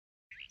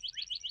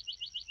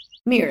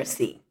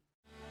Miracy.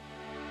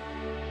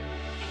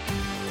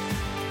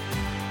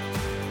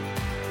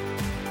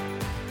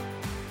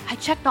 I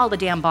checked all the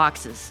damn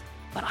boxes,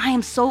 but I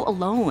am so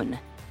alone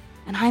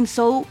and I'm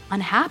so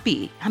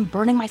unhappy. I'm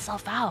burning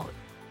myself out.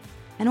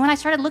 And when I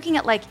started looking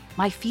at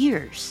my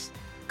fears,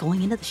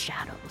 going into the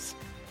shadows,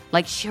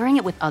 sharing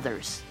it with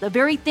others, the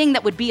very thing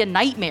that would be a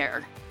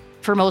nightmare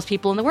for most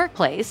people in the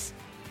workplace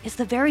is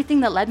the very thing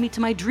that led me to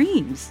my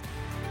dreams.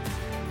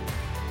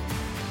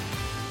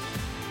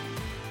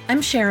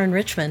 I'm Sharon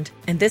Richmond,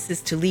 and this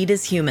is To Lead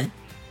is Human.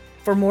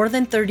 For more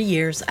than 30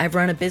 years, I've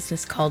run a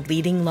business called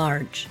Leading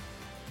Large.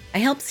 I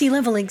help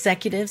C-level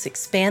executives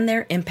expand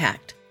their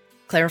impact,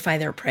 clarify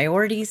their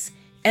priorities,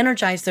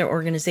 energize their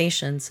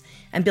organizations,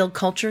 and build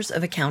cultures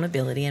of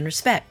accountability and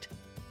respect.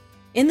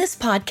 In this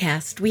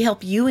podcast, we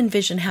help you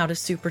envision how to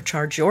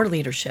supercharge your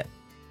leadership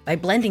by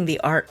blending the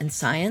art and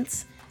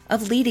science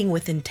of leading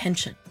with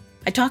intention.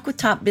 I talk with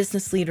top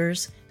business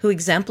leaders who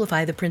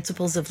exemplify the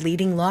principles of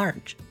leading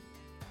large.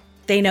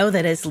 They know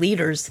that as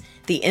leaders,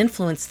 the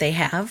influence they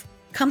have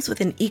comes with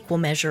an equal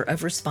measure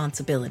of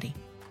responsibility.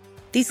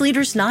 These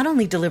leaders not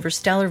only deliver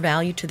stellar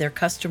value to their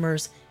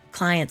customers,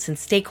 clients, and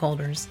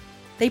stakeholders,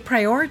 they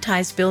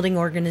prioritize building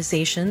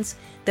organizations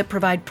that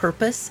provide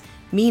purpose,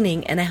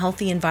 meaning, and a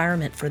healthy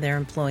environment for their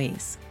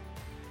employees.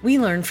 We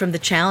learn from the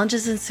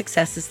challenges and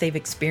successes they've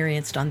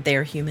experienced on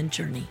their human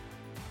journey.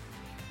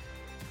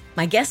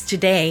 My guest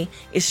today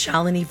is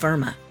Shalini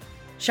Verma.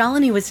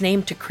 Shalini was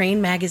named to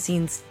Crane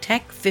Magazine's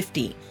Tech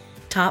 50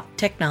 Top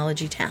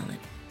Technology Talent.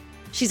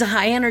 She's a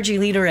high-energy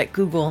leader at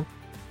Google,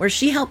 where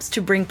she helps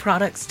to bring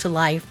products to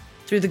life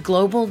through the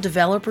Global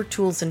Developer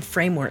Tools and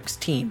Frameworks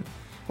team,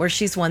 where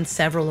she's won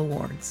several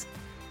awards.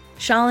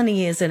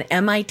 Shalini is an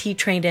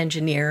MIT-trained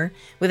engineer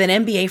with an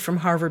MBA from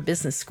Harvard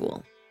Business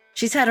School.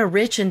 She's had a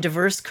rich and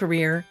diverse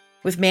career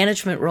with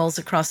management roles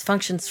across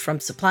functions from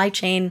supply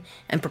chain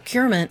and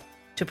procurement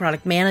to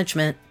product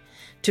management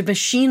to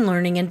machine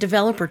learning and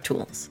developer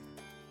tools.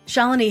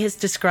 Shalini has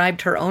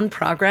described her own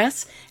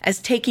progress as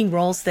taking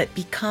roles that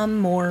become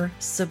more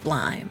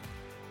sublime,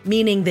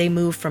 meaning they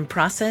move from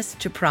process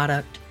to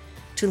product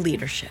to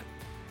leadership.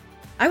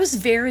 I was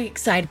very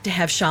excited to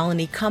have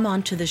Shalini come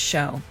onto the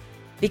show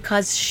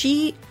because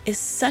she is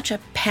such a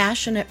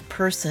passionate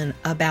person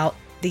about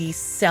the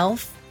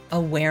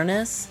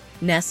self-awareness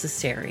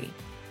necessary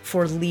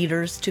for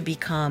leaders to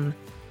become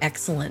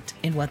excellent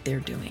in what they're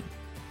doing.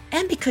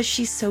 And because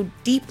she's so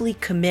deeply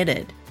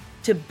committed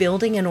to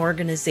building an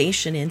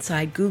organization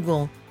inside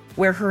Google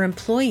where her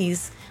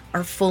employees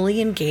are fully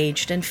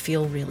engaged and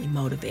feel really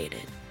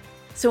motivated.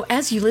 So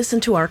as you listen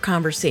to our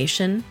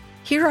conversation,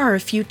 here are a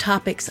few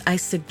topics I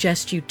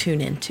suggest you tune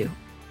into.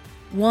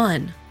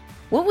 1,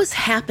 what was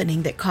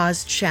happening that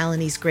caused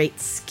Shalini's great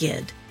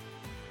skid?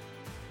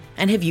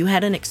 And have you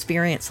had an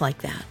experience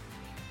like that?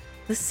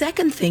 The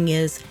second thing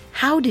is,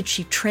 how did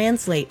she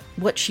translate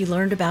what she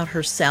learned about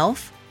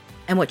herself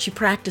and what she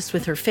practiced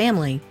with her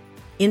family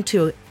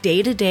into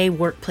day-to-day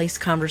workplace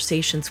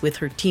conversations with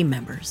her team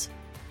members?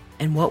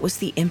 And what was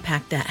the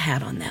impact that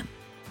had on them?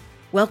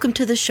 Welcome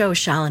to the show,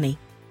 Shalini.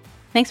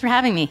 Thanks for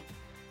having me.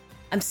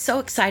 I'm so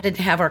excited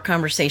to have our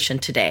conversation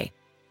today.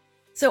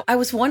 So I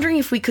was wondering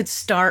if we could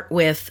start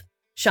with,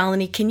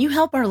 Shalini, can you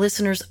help our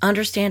listeners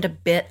understand a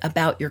bit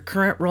about your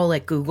current role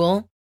at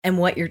Google and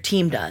what your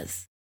team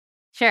does?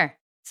 Sure.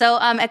 So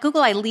at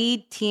Google, I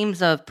lead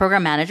teams of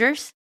program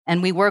managers,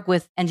 and we work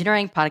with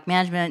engineering, product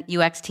management,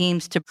 UX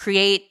teams to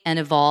create and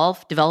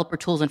evolve developer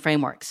tools and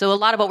frameworks. So a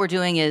lot of what we're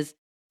doing is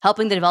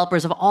helping the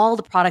developers of all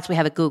the products we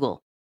have at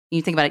Google.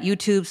 You think about it,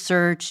 YouTube,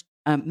 search,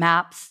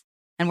 maps,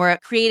 and we're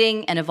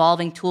creating and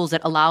evolving tools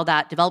that allow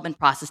that development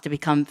process to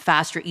become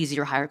faster,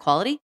 easier, higher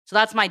quality. So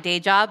that's my day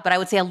job. But I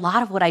would say a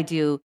lot of what I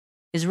do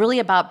is really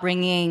about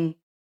bringing,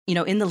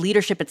 in the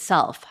leadership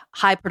itself,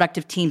 high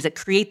productive teams that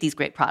create these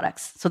great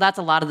products. So that's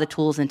a lot of the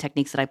tools and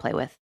techniques that I play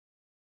with.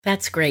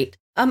 That's great.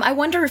 I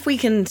wonder if we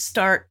can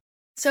start.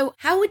 So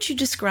how would you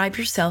describe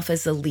yourself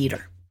as a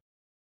leader?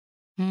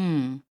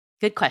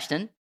 Good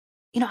question.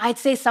 I'd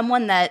say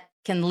someone that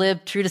can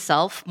live true to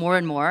self more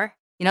and more.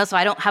 So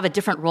I don't have a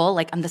different role.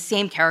 I'm the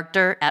same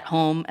character at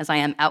home as I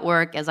am at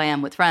work, as I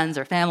am with friends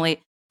or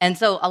family. And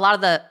so a lot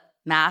of the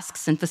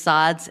masks and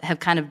facades have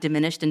kind of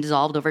diminished and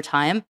dissolved over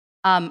time.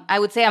 I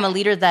would say I'm a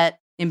leader that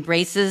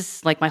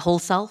embraces my whole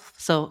self.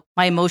 So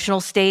my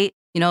emotional state,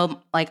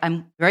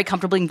 I'm very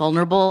comfortable being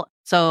vulnerable.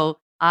 So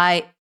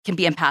I can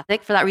be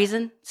empathic for that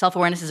reason.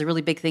 Self-awareness is a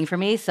really big thing for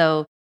me.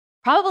 So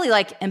probably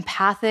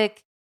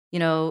empathic,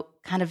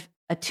 kind of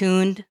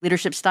attuned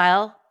leadership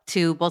style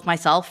to both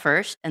myself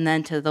first and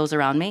then to those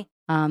around me.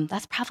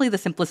 That's probably the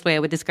simplest way I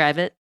would describe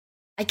it.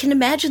 I can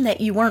imagine that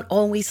you weren't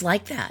always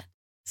like that.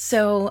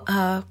 So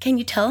can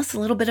you tell us a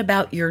little bit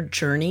about your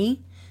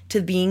journey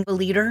to being a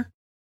leader?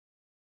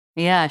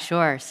 Yeah,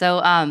 sure.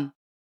 So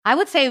I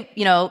would say,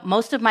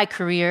 most of my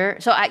career,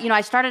 so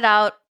I started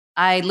out,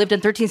 I lived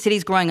in 13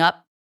 cities growing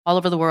up all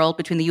over the world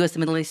between the US, the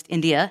Middle East,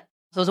 India.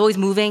 So I was always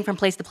moving from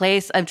place to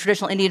place. I'm a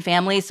traditional Indian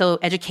family, so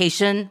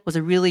education was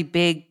a really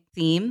big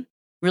theme,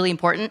 really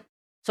important.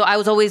 So I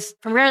was always,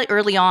 from very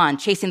early on,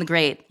 chasing the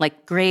grade,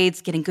 like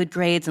grades, getting good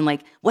grades, and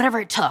like whatever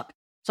it took.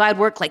 So I'd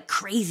work like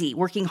crazy,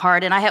 working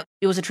hard. And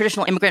it was a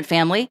traditional immigrant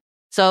family.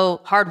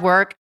 So hard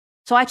work.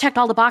 So I checked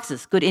all the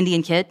boxes. Good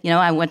Indian kid.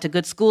 I went to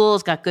good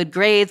schools, got good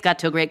grades, got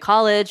to a great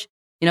college,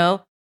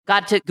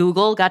 got to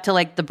Google, got to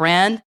like the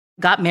brand,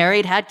 got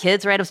married, had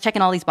kids, right? I was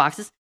checking all these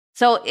boxes.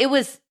 So it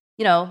was,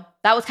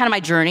 that was kind of my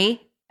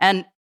journey.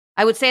 And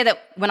I would say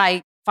that when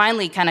I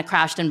finally kind of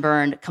crashed and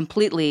burned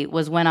completely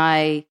was when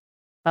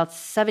about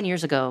 7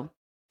 years ago,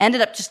 ended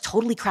up just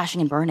totally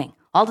crashing and burning.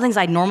 All the things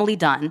I'd normally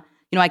done,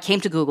 I came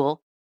to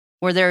Google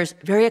where there's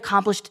very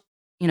accomplished,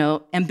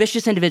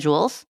 ambitious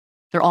individuals.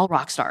 They're all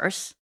rock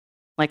stars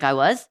like I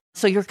was.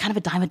 So you're kind of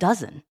a dime a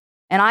dozen.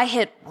 And I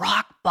hit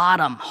rock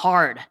bottom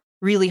hard,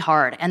 really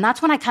hard. And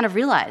that's when I kind of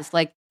realized,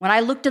 like when I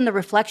looked in the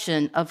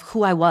reflection of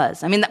who I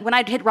was, when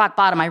I'd hit rock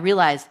bottom, I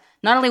realized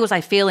not only was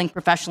I failing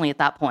professionally at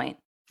that point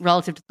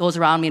relative to those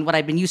around me and what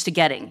I'd been used to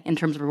getting in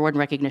terms of reward and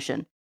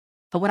recognition,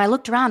 but when I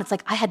looked around, it's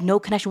like I had no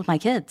connection with my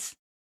kids.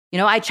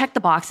 I checked the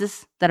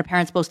boxes that a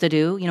parent's supposed to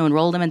do,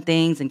 enroll them in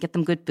things and get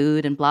them good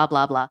food and blah,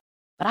 blah, blah.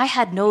 But I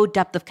had no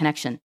depth of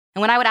connection.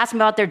 And when I would ask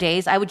them about their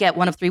days, I would get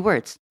one of three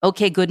words: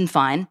 okay, good, and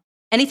fine.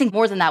 Anything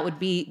more than that would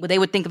be what they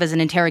would think of as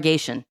an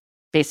interrogation,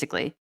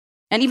 basically.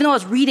 And even though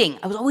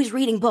I was always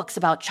reading books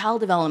about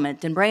child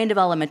development and brain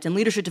development and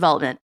leadership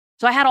development.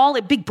 So I had all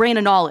a big brain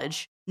of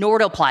knowledge, nowhere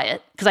to apply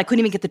it because I couldn't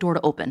even get the door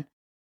to open.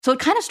 So it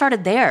kind of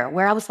started there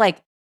where I was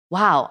like,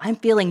 wow, I'm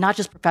feeling not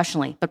just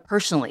professionally, but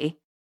personally.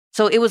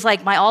 So it was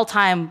like my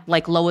all-time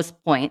like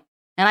lowest point.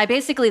 And I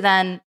basically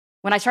then,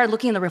 when I started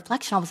looking in the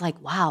reflection, I was like,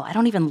 wow, I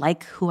don't even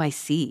like who I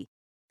see.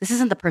 This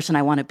isn't the person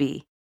I want to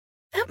be.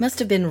 That must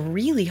have been a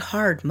really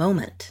hard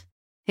moment.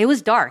 It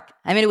was dark.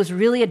 It was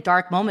really a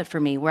dark moment for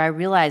me where I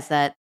realized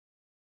that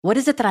what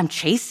is it that I'm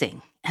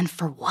chasing and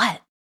for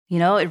what?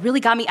 It really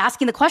got me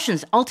asking the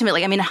questions.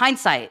 Ultimately, in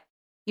hindsight,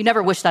 you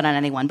never wish that on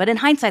anyone. But in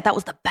hindsight, that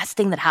was the best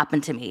thing that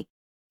happened to me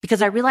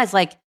because I realized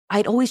like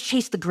I'd always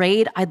chased the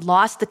grade. I'd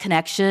lost the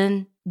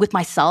connection with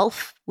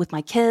myself, with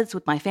my kids,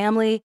 with my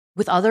family,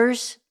 with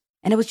others.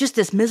 And it was just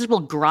this miserable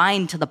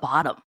grind to the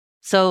bottom.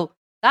 So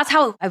that's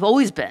how I've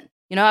always been.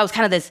 I was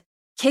kind of this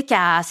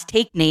kick-ass,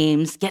 take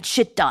names, get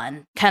shit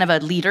done kind of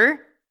a leader,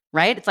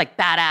 right? It's like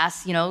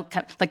badass,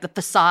 kind of like the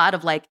facade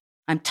of like,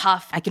 I'm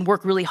tough. I can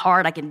work really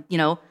hard. I can,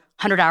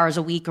 100 hours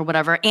a week or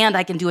whatever. And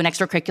I can do an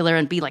extracurricular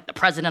and be like the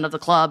president of the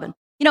club. And,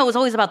 it was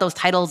always about those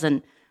titles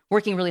and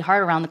working really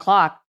hard around the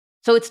clock.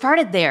 So it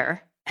started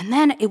there. And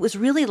then it was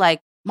really like,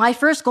 my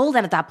first goal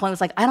then at that point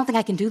was like, I don't think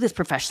I can do this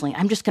professionally.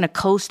 I'm just going to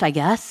coast, I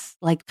guess,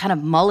 like kind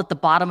of mull at the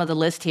bottom of the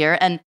list here.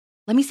 And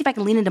let me see if I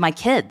can lean into my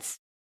kids.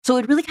 So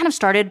it really kind of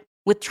started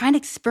with trying to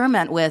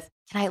experiment with,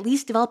 can I at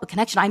least develop a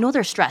connection? I know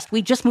they're stressed.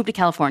 We just moved to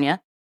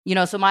California.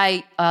 So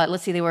my,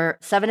 let's see, they were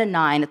 7 and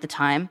 9 at the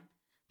time.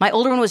 My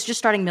older one was just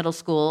starting middle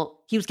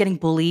school. He was getting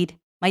bullied.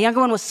 My younger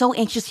one was so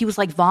anxious, he was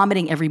like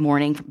vomiting every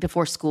morning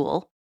before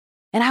school.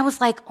 And I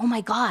was like, oh my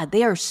God,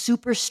 they are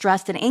super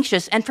stressed and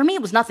anxious. And for me,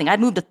 it was nothing.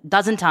 I'd moved a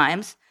dozen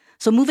times.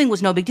 So moving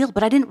was no big deal.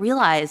 But I didn't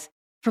realize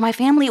for my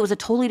family, it was a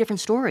totally different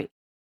story.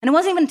 And it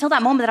wasn't even until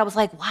that moment that I was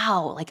like,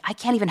 wow, like I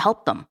can't even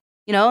help them.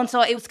 And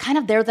so it was kind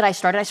of there that I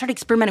started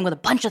experimenting with a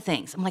bunch of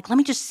things. I'm like, let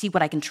me just see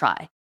what I can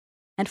try.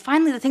 And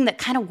finally, the thing that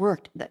kind of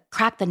worked, that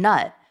cracked the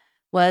nut,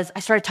 was I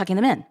started tucking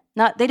them in.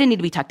 Now, they didn't need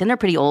to be tucked in. They're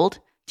pretty old.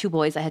 2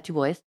 boys. I had 2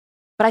 boys.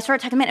 But I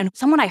started tucking them in. And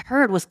someone I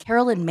heard was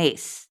Carolyn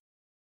Mace,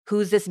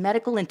 who's this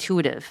medical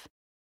intuitive.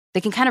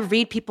 They can kind of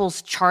read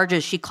people's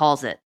charges, she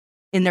calls it,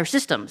 in their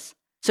systems.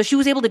 So she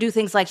was able to do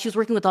things like she was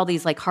working with all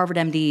these like Harvard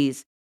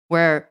MDs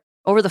where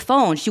over the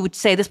phone, she would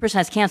say, this person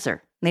has cancer.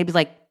 And they'd be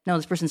like, no,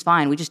 this person's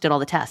fine. We just did all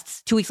the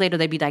tests. 2 weeks later,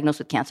 they'd be diagnosed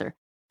with cancer.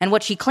 And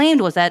what she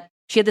claimed was that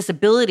she had this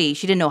ability,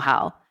 she didn't know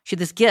how, she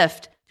had this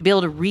gift to be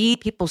able to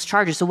read people's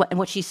charges. And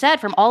what she said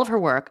from all of her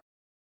work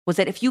was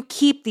that if you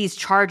keep these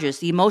charges,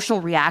 the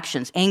emotional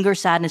reactions, anger,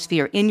 sadness,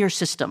 fear, in your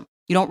system,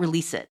 you don't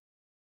release it,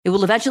 it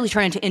will eventually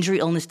turn into injury,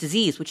 illness,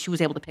 disease, which she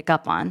was able to pick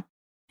up on.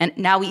 And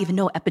now we even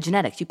know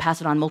epigenetics. You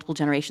pass it on multiple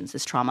generations,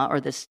 this trauma or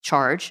this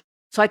charge.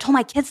 So I told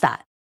my kids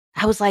that.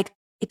 I was like,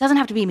 it doesn't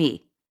have to be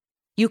me.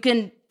 You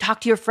can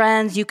talk to your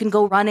friends, you can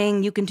go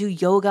running, you can do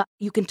yoga,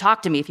 you can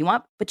talk to me if you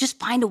want, but just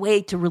find a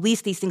way to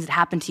release these things that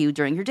happen to you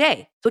during your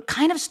day. So it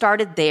kind of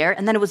started there.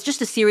 And then it was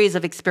just a series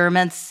of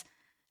experiments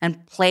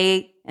and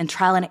play and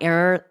trial and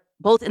error,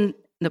 both in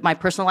my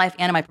personal life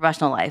and in my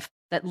professional life,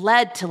 that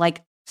led to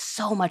like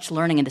so much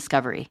learning and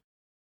discovery.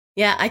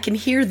 Yeah, I can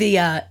hear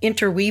the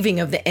interweaving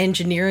of the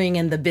engineering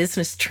and the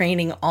business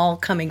training all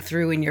coming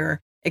through in your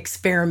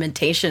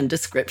experimentation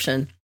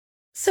description.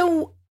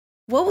 So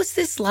what was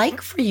this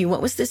like for you?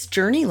 What was this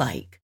journey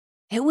like?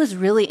 It was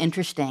really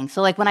interesting.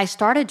 So like when I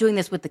started doing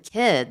this with the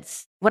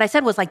kids, what I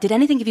said was like, did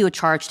anything give you a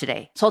charge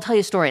today? So I'll tell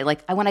you a story.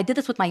 Like when I did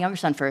this with my younger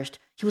son first,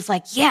 he was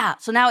like, yeah.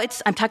 So now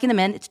I'm tucking them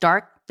in. It's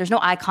dark. There's no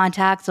eye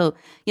contact. So,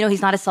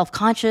 he's not as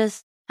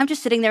self-conscious. I'm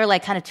just sitting there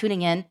like kind of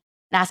tuning in and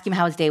asking him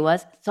how his day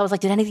was. So I was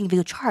like, did anything give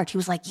you a charge? He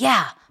was like,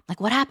 yeah. I'm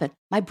like, what happened?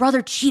 My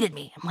brother cheated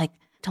me. I'm like,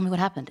 tell me what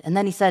happened. And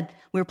then he said,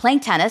 we were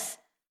playing tennis.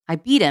 I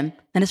beat him.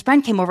 Then his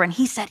friend came over and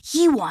he said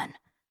he won.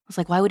 I was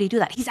like, why would he do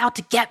that? He's out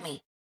to get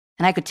me.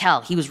 And I could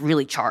tell he was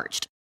really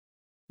charged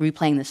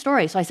replaying the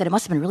story. So I said, it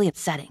must have been really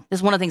upsetting. This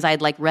is one of the things I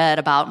had read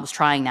about and was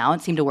trying now.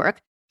 It seemed to work.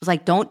 It was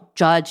like, don't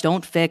judge,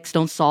 don't fix,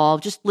 don't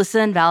solve, just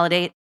listen,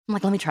 validate. I'm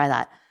like, let me try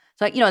that.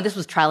 So, this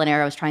was trial and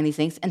error. I was trying these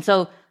things. And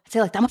so I'd say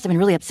that must have been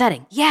really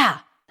upsetting. Yeah.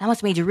 That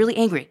must have made you really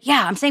angry.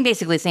 Yeah. I'm saying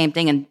basically the same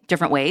thing in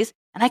different ways.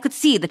 And I could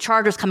see the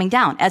charges coming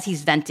down as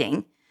he's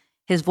venting.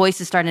 His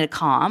voice is starting to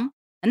calm.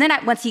 And then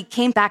once he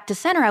came back to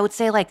center, I would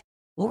say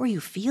what were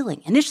you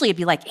feeling? Initially,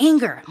 it'd be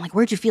anger. I'm like,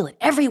 where'd you feel it?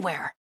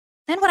 Everywhere.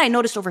 Then what I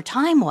noticed over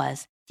time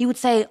was he would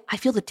say, I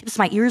feel the tips of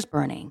my ears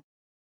burning,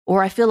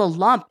 or I feel a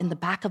lump in the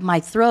back of my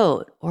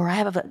throat, or I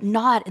have a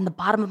knot in the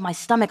bottom of my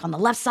stomach on the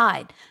left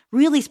side,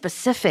 really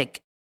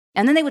specific.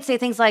 And then they would say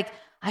things like,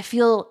 I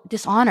feel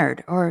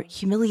dishonored or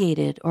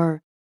humiliated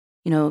or,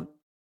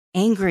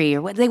 angry,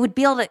 or what. They would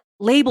be able to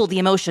label the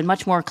emotion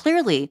much more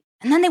clearly.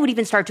 And then they would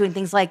even start doing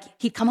things like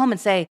he'd come home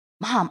and say,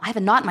 Mom, I have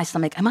a knot in my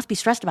stomach. I must be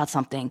stressed about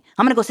something.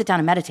 I'm going to go sit down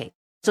and meditate.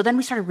 So then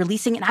we started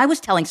releasing, and I was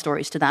telling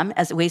stories to them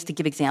as ways to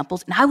give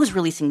examples, and I was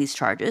releasing these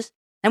charges.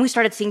 And we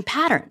started seeing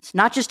patterns,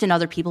 not just in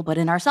other people, but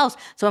in ourselves.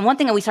 So one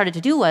thing that we started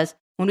to do was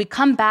when we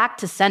come back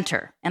to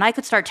center, and I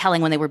could start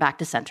telling when they were back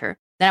to center,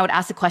 then I would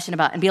ask a question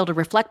about and be able to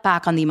reflect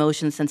back on the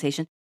emotion and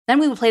sensation. Then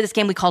we would play this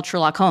game we called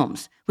Sherlock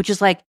Holmes, which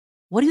is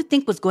what do you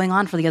think was going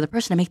on for the other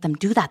person to make them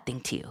do that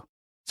thing to you?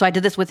 So I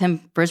did this with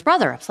him for his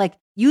brother. I was like,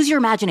 use your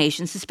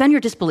imagination, suspend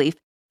your disbelief.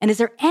 And is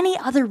there any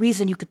other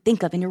reason you could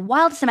think of in your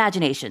wildest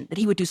imagination that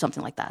he would do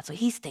something like that? So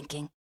he's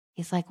thinking,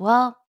 he's like,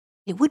 well,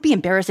 it would be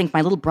embarrassing if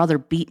my little brother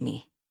beat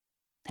me.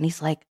 And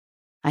he's like,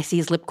 I see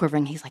his lip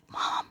quivering. He's like,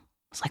 Mom.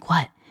 I was like,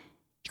 what?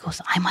 He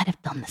goes, I might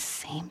have done the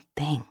same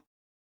thing.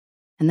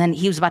 And then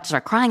he was about to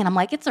start crying. And I'm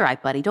like, it's all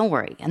right, buddy. Don't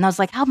worry. And I was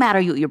like, how mad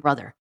are you at your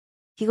brother?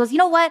 He goes, you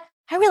know what?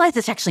 I realized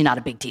it's actually not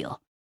a big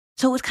deal.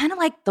 So it was kind of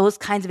like those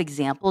kinds of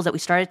examples that we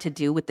started to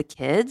do with the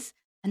kids.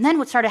 And then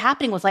what started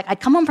happening was I'd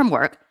come home from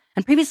work.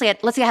 And previously,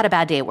 let's say I had a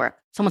bad day at work.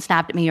 Someone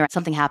snapped at me or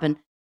something happened.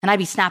 And I'd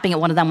be snapping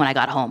at one of them when I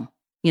got home,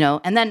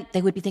 And then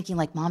they would be thinking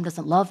Mom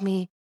doesn't love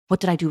me. What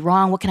did I do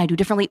wrong? What can I do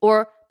differently?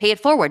 Or pay it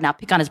forward. Now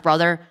pick on his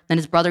brother. Then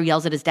his brother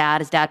yells at his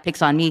dad. His dad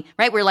picks on me,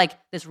 right? We're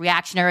this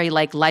reactionary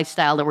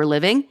lifestyle that we're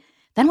living.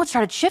 Then what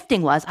started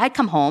shifting was I'd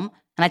come home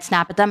and I'd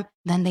snap at them.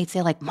 Then they'd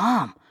say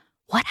Mom,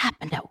 what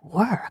happened at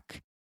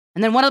work?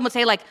 And then one of them would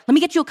say let me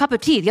get you a cup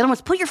of tea. The other one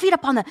was, put your feet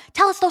up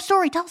tell us the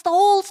story. Tell us the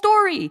whole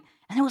story.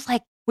 And it was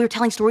we were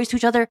telling stories to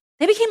each other.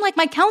 They became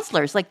my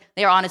counselors.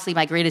 They are honestly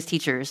my greatest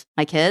teachers,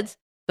 my kids.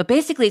 But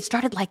basically it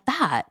started like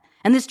that.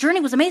 And this journey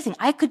was amazing.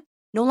 I could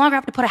no longer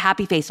have to put a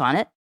happy face on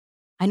it.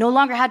 I no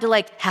longer had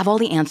to have all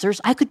the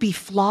answers. I could be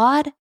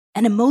flawed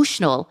and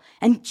emotional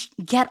and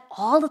get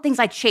all the things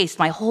I chased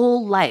my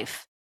whole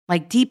life,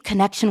 deep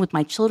connection with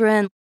my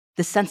children,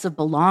 the sense of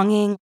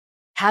belonging,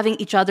 having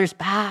each other's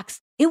backs.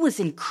 It was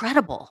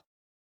incredible.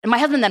 And my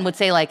husband then would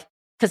say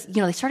because,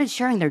 they started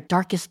sharing their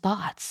darkest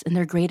thoughts and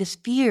their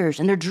greatest fears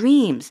and their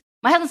dreams.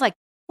 My husband's like,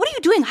 what are you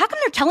doing? How come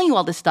they're telling you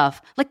all this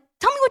stuff?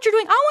 Tell me what you're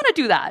doing. I want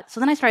to do that. So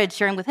then I started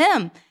sharing with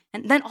him.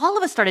 And then all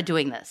of us started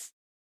doing this.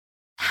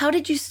 How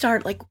did you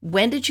start?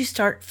 When did you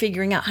start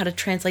figuring out how to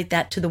translate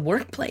that to the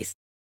workplace?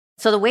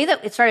 So the way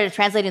that it started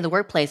translating in the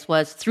workplace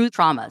was through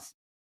traumas.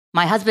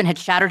 My husband had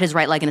shattered his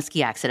right leg in a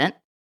ski accident.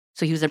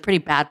 So he was in a pretty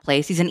bad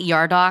place. He's an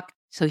ER doc.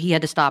 So he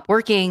had to stop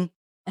working.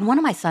 And one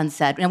of my sons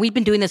said, and we'd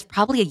been doing this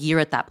probably a year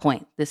at that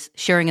point, this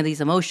sharing of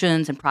these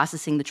emotions and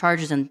processing the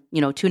charges and,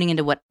 tuning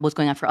into what was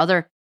going on for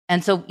other.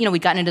 And so,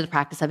 we'd gotten into the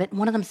practice of it. And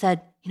one of them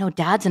said,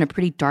 Dad's in a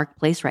pretty dark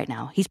place right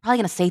now. He's probably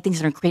going to say things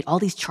that are going to create all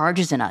these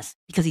charges in us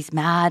because he's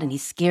mad and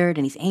he's scared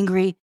and he's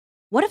angry.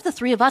 What if the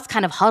three of us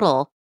kind of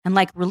huddle and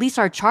release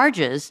our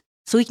charges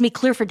so we can be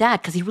clear for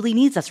Dad because he really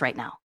needs us right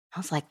now? I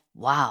was like,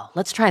 wow,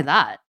 let's try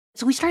that.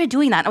 So we started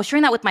doing that. And I was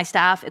sharing that with my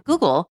staff at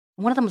Google.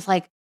 And one of them was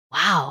like,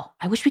 wow,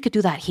 I wish we could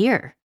do that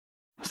here.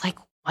 I was like,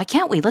 why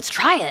can't we? Let's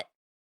try it.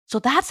 So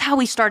that's how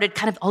we started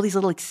kind of all these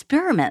little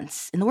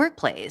experiments in the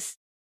workplace.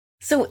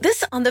 So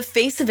this, on the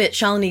face of it,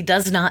 Shalini,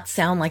 does not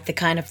sound like the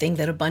kind of thing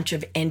that a bunch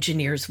of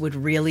engineers would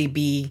really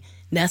be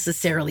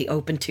necessarily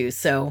open to.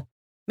 So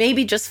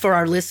maybe just for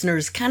our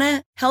listeners, kind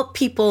of help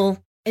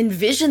people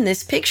envision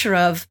this picture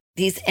of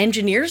these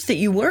engineers that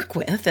you work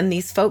with and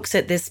these folks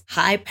at this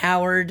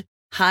high-powered,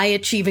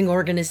 high-achieving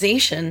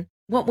organization.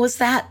 What was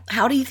that?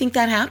 How do you think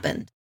that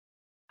happened?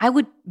 I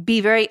would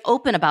be very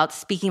open about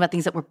speaking about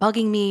things that were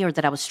bugging me or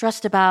that I was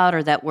stressed about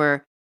or that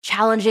were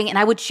challenging. And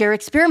I would share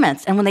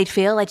experiments. And when they'd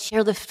fail, I'd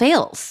share the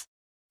fails.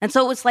 And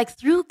so it was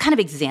through kind of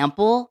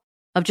example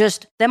of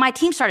just, then my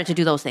team started to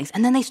do those things.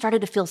 And then they started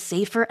to feel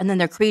safer. And then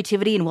their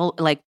creativity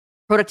and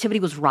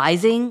productivity was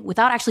rising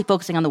without actually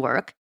focusing on the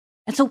work.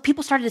 And so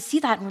people started to see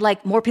that and were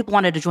more people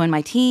wanted to join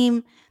my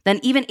team.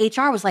 Then even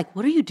HR was like,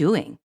 what are you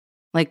doing?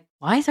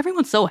 Why is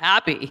everyone so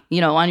happy,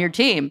 on your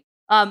team?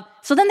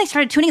 So then they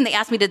started tuning and they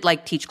asked me to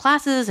teach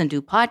classes and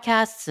do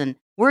podcasts and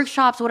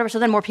workshops or whatever. So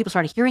then more people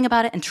started hearing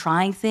about it and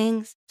trying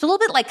things. It's a little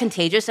bit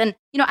contagious. And,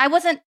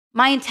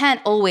 my intent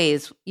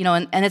always,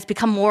 and it's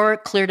become more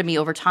clear to me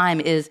over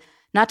time is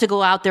not to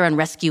go out there and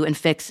rescue and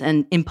fix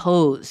and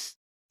impose.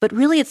 But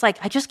really, it's like,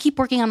 I just keep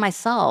working on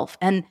myself.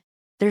 And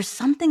there's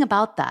something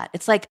about that.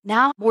 It's like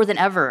now more than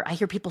ever, I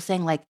hear people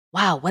saying like,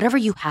 wow, whatever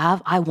you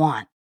have, I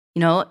want,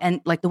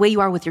 and like the way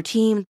you are with your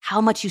team,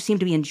 how much you seem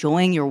to be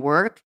enjoying your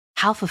work,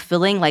 how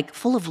fulfilling, like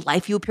full of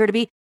life you appear to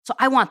be. So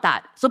I want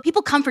that. So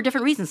people come for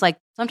different reasons. Like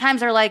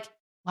sometimes they're like,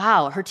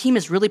 wow, her team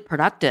is really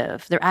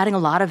productive. They're adding a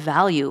lot of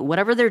value.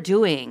 Whatever they're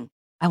doing,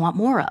 I want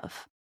more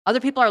of. Other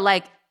people are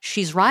like,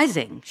 she's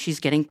rising. She's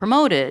getting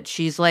promoted.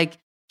 She's like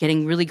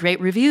getting really great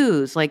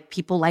reviews. Like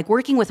people like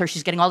working with her.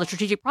 She's getting all the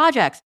strategic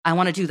projects. I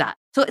want to do that.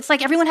 So it's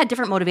like everyone had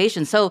different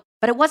motivations. But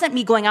it wasn't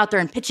me going out there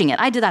and pitching it.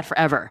 I did that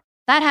forever.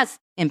 That has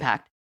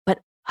impact.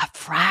 But a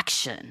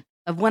fraction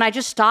of when I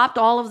just stopped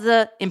all of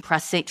the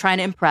trying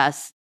to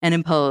impress and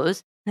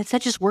impose, and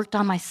instead just worked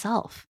on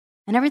myself.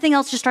 And everything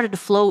else just started to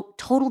flow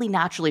totally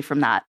naturally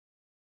from that.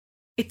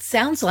 It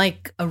sounds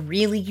like a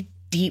really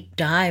deep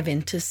dive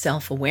into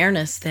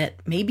self-awareness that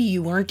maybe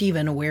you weren't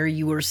even aware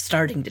you were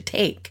starting to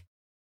take.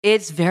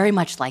 It's very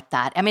much like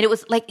that. I mean, it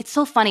was like, it's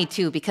so funny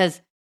too,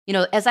 because,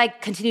 as I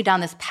continue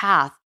down this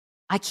path,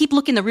 I keep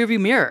looking in the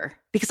rearview mirror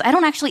because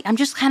I'm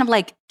just kind of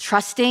like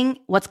trusting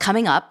what's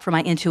coming up for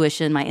my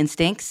intuition, my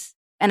instincts.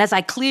 And as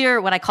I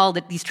clear what I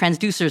called these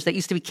transducers that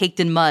used to be caked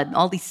in mud,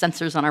 all these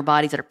sensors on our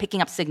bodies that are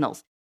picking up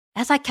signals,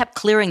 as I kept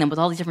clearing them with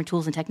all these different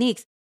tools and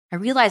techniques, I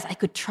realized I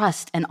could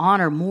trust and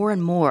honor more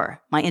and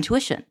more my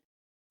intuition.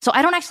 So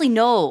I don't actually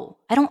know.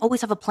 I don't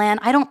always have a plan.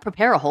 I don't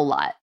prepare a whole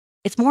lot.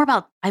 It's more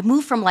about, I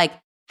moved from like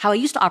how I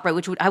used to operate,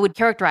 which I would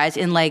characterize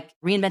in like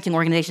Reinventing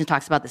Organizations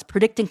talks about this,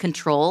 predict and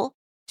control,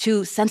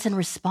 to sense and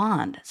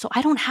respond. So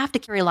I don't have to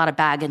carry a lot of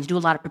baggage, do a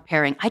lot of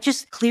preparing. I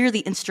just clear the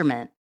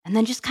instrument and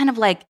then just kind of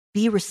like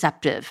be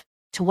receptive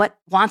to what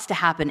wants to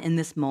happen in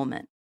this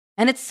moment.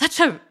 And it's such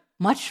a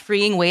much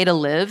freeing way to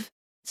live.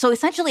 So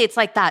essentially, it's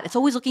like that. It's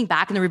always looking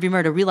back in the rearview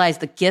mirror to realize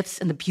the gifts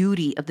and the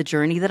beauty of the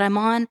journey that I'm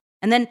on.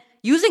 And then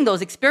using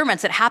those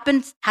experiments that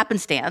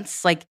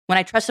happenstance, like when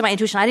I trusted my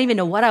intuition, I didn't even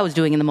know what I was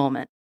doing in the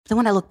moment. But then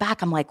when I look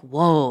back, I'm like,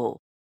 whoa,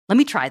 let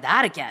me try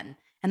that again.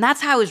 And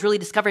that's how I was really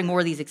discovering more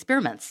of these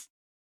experiments.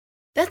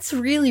 That's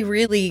really,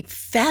 really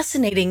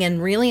fascinating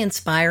and really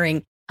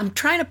inspiring. I'm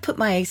trying to put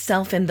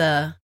myself in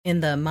the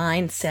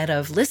mindset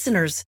of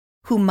listeners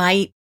who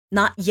might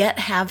not yet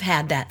have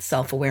had that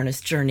self-awareness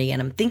journey. And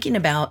I'm thinking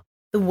about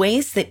the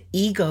ways that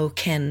ego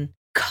can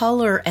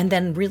color and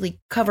then really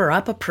cover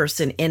up a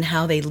person in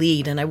how they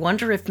lead. And I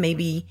wonder if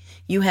maybe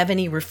you have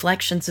any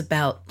reflections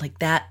about like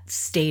that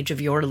stage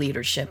of your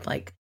leadership.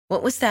 Like,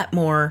 what was that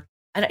more?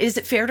 Is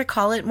it fair to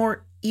call it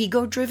more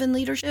ego-driven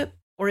leadership?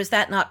 Or is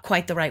that not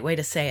quite the right way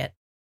to say it?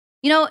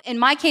 In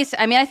my case,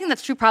 I think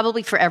that's true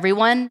probably for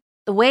everyone.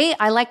 The way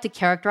I like to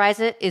characterize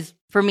it is,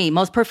 for me,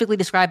 most perfectly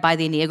described by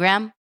the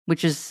Enneagram,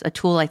 which is a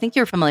tool I think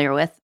you're familiar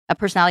with, a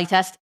personality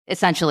test,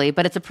 essentially.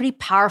 But it's a pretty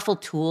powerful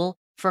tool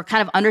for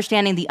kind of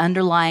understanding the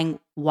underlying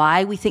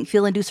why we think,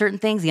 feel, and do certain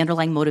things, the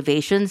underlying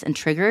motivations and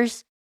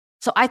triggers.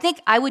 So I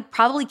think I would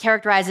probably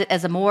characterize it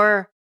as a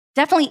more,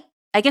 definitely,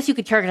 I guess you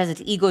could characterize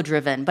it as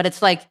ego-driven, but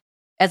it's like,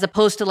 as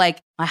opposed to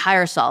like my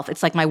higher self,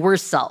 it's like my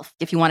worst self,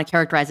 if you want to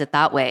characterize it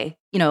that way.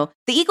 The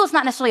ego is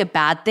not necessarily a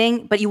bad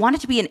thing, but you want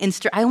it to be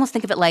I almost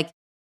think of it like,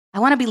 I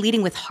want to be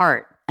leading with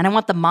heart, and I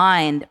want the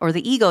mind or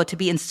the ego to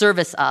be in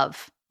service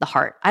of the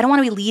heart. I don't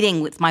want to be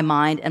leading with my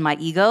mind and my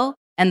ego,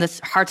 and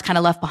the heart's kind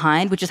of left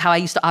behind, which is how I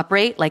used to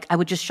operate. Like I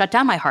would just shut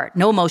down my heart,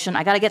 no emotion.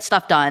 I got to get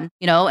stuff done,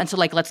 and so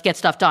like, let's get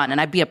stuff done.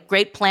 And I'd be a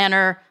great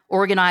planner,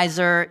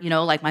 organizer,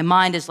 like my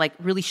mind is like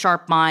really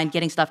sharp mind,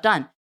 getting stuff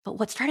done. But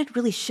what started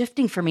really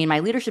shifting for me in my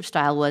leadership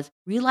style was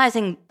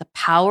realizing the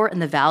power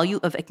and the value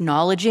of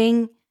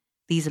acknowledging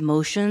these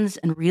emotions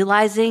and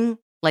realizing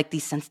like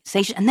these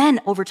sensations. And then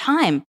over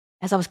time,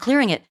 as I was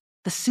clearing it,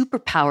 the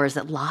superpowers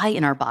that lie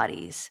in our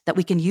bodies that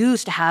we can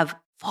use to have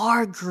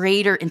far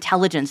greater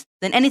intelligence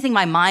than anything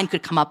my mind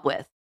could come up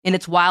with in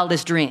its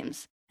wildest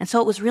dreams. And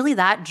so it was really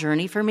that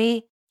journey for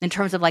me in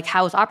terms of like how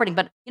I was operating.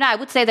 But, I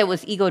would say that it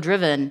was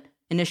ego-driven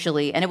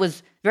initially, and it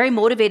was very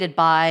motivated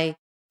by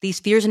these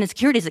fears and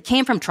insecurities that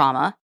came from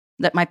trauma,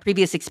 that my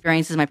previous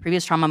experiences, my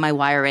previous trauma, my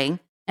wiring.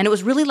 And it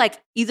was really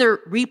like either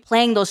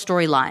replaying those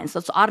storylines,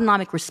 those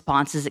autonomic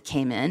responses that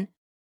came in,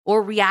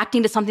 or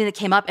reacting to something that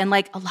came up. And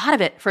like a lot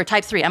of it for a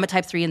type 3, I'm a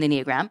type 3 in the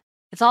Enneagram.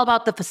 It's all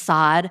about the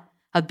facade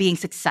of being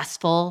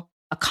successful,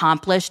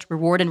 accomplished,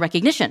 reward, and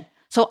recognition.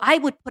 So I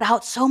would put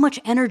out so much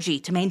energy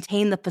to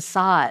maintain the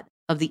facade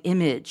of the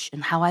image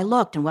and how I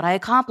looked and what I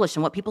accomplished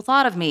and what people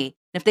thought of me.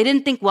 And if they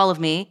didn't think well of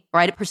me, or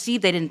I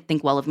perceived they didn't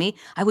think well of me,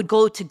 I would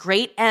go to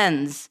great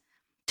ends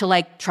to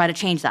like try to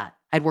change that.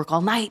 I'd work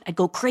all night. I'd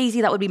go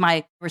crazy. That would be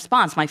my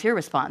response, my fear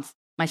response,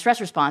 my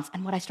stress response.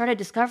 And what I started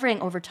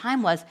discovering over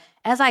time was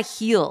as I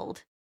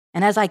healed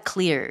and as I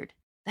cleared,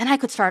 then I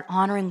could start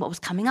honoring what was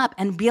coming up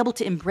and be able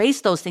to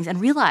embrace those things and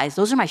realize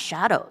those are my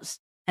shadows.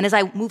 And as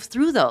I moved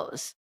through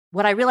those,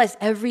 what I realized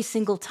every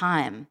single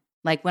time,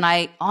 like when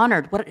I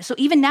honored so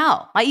even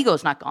now, my ego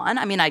is not gone.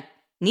 I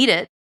need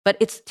it, but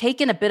it's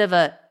taken a bit of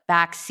a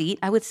back seat,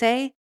 I would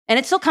say. And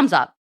it still comes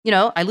up.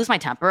 I lose my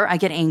temper, I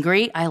get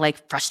angry, I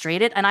like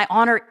frustrated, and I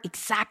honor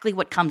exactly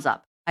what comes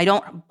up. I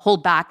don't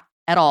hold back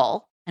at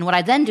all. And what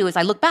I then do is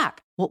I look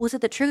back. What was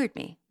it that triggered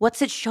me?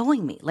 What's it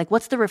showing me? Like,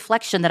 what's the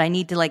reflection that I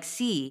need to like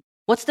see?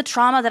 What's the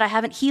trauma that I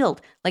haven't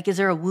healed? Like, is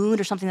there a wound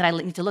or something that I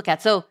need to look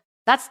at? So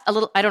that's a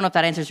little, I don't know if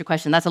that answers your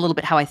question. That's a little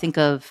bit how I think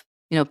of,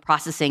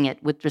 processing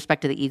it with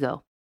respect to the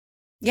ego.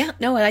 Yeah,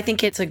 no, I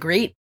think it's a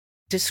great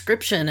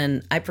description.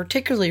 And I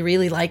particularly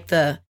really like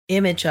the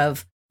image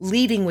of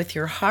leading with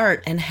your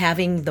heart and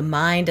having the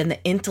mind and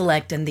the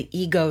intellect and the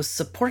ego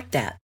support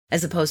that,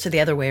 as opposed to the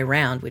other way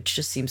around, which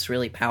just seems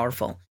really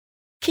powerful.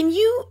 Can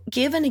you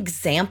give an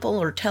example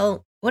or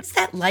tell what's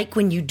that like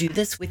when you do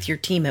this with your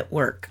team at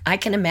work? I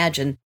can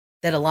imagine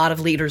that a lot of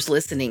leaders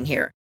listening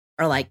here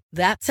are like,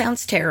 that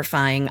sounds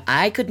terrifying.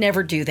 I could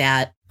never do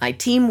that. My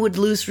team would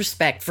lose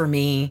respect for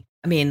me.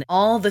 I mean,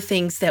 all the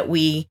things that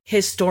we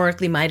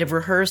historically might have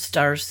rehearsed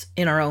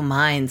in our own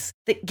minds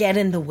that get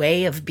in the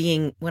way of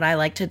being what I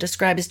like to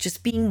describe as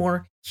just being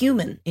more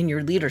human in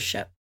your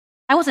leadership.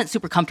 I wasn't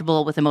super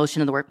comfortable with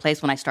emotion in the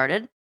workplace when I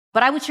started,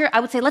 but I would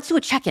say, let's do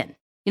a check-in.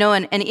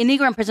 And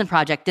Enneagram Prison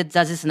Project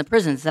does this in the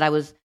prisons that I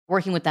was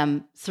working with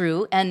them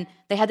through. And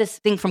they had this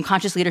thing from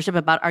conscious leadership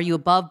about, are you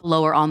above,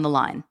 below, or on the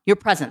line? Your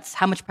presence.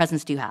 How much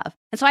presence do you have?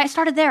 And so I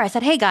started there. I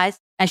said, hey guys,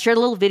 I shared a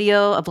little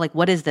video of like,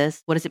 what is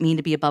this? What does it mean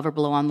to be above or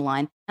below on the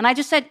line? And I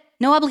just said,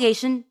 no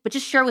obligation, but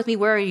just share with me,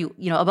 where are you,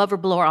 above or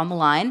below or on the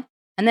line?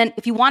 And then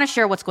if you want to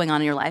share what's going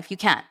on in your life, you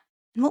can.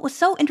 And what was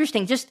so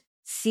interesting, just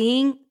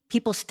seeing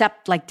people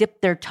dip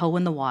their toe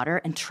in the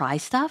water and try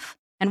stuff.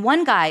 And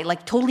one guy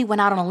totally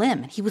went out on a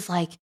limb. And he was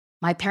like,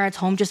 my parents'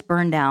 home just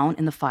burned down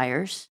in the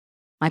fires.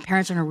 My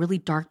parents are in a really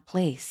dark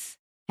place.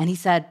 And he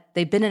said,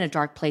 they've been in a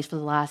dark place for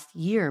the last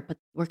year, but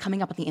we're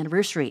coming up on the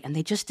anniversary. And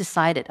they just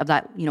decided of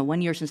that,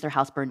 1 year since their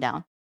house burned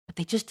down. But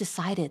they just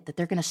decided that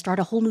they're going to start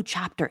a whole new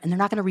chapter and they're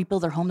not going to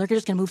rebuild their home. They're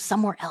just going to move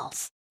somewhere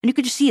else. And you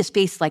could just see his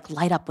face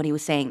light up when he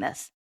was saying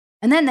this.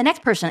 And then the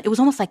next person, it was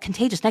almost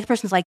contagious. Next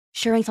person's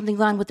sharing something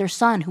going on with their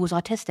son who was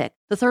autistic.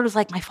 The third was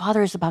my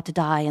father is about to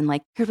die and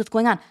here's what's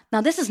going on.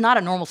 Now, this is not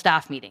a normal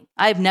staff meeting.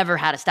 I've never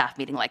had a staff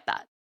meeting like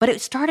that. But it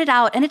started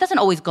out, and it doesn't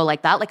always go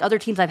like that. Like other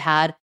teams I've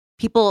had,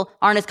 people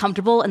aren't as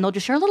comfortable and they'll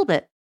just share a little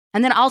bit.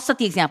 And then I'll set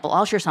the example.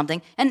 I'll share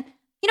something. And,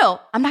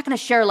 I'm not going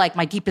to share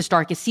my deepest,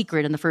 darkest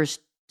secret in the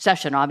first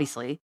session,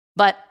 obviously.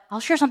 But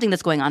I'll share something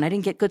that's going on. I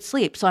didn't get good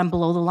sleep, so I'm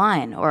below the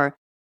line. Or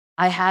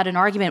I had an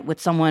argument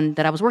with someone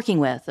that I was working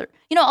with. Or,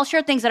 I'll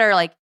share things that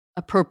are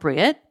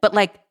appropriate, but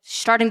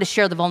starting to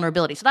share the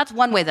vulnerability. So that's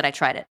one way that I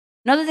tried it.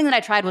 Another thing that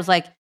I tried was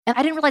and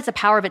I didn't realize the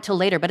power of it till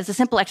later, but it's a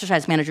simple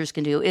exercise managers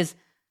can do is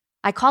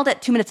I called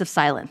it 2 minutes of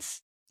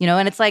silence,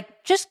 and it's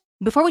just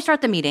before we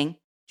start the meeting,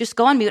 just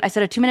go on mute. I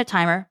set a 2-minute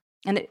timer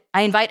and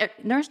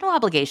there's no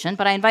obligation,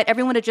 but I invite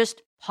everyone to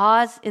just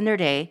pause in their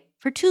day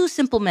for 2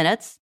 simple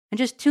minutes and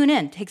just tune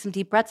in. Take some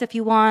deep breaths if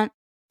you want,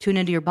 tune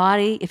into your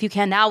body if you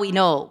can. Now we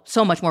know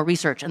so much more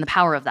research and the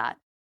power of that.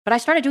 But I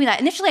started doing that.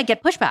 Initially, I'd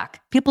get pushback.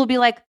 People would be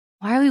like,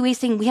 why are we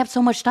wasting? We have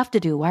so much stuff to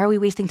do. Why are we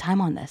wasting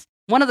time on this?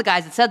 One of the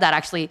guys that said that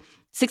actually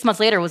 6 months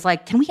later was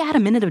can we add a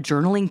minute of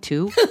journaling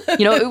too?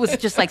 It was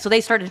just so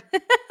they started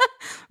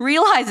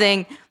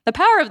realizing the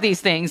power of these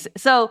things.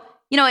 So,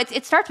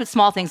 it starts with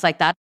small things like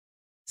that.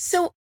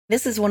 So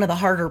this is one of the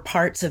harder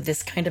parts of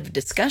this kind of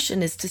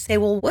discussion is to say,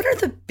 well, what are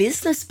the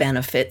business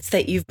benefits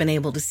that you've been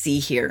able to see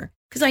here?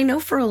 Because I know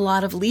for a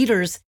lot of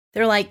leaders,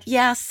 they're like,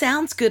 yeah,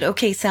 sounds good.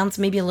 Okay, sounds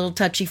maybe a little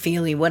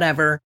touchy-feely,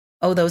 whatever.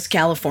 Oh, those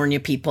California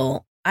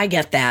people, I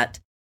get that.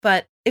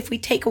 But if we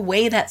take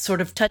away that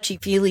sort of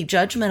touchy-feely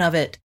judgment of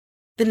it,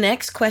 the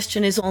next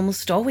question is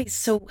almost always,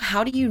 so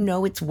how do you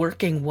know it's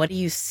working? What do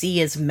you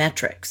see as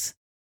metrics?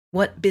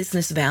 What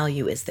business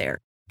value is there?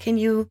 Can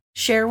you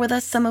share with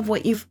us some of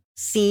what you've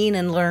seen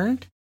and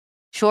learned?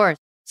 Sure.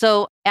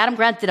 So Adam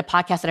Grant did a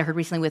podcast that I heard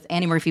recently with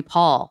Annie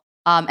Murphy-Paul.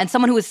 And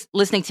someone who was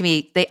listening to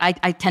me,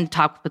 I tend to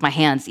talk with my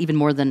hands even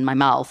more than my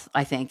mouth,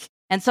 I think.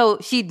 And so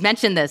she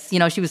mentioned this,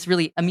 she was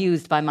really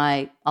amused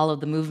by all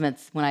of the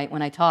movements when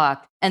I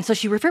talk. And so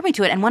she referred me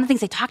to it. And one of the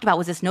things they talked about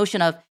was this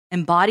notion of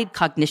embodied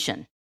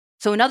cognition.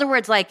 So in other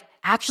words,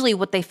 actually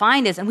what they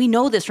find is, and we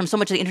know this from so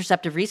much of the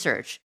interceptive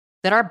research,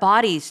 that our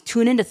bodies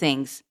tune into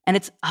things and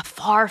it's a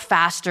far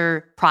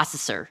faster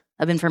processor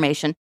of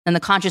information than the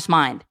conscious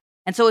mind.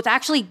 And so it's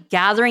actually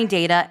gathering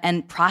data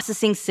and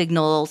processing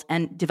signals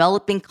and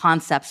developing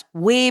concepts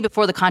way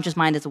before the conscious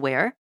mind is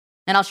aware.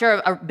 And I'll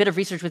share a bit of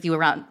research with you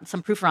around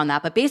some proof around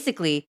that. But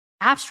basically,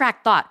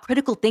 abstract thought,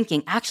 critical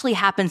thinking actually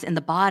happens in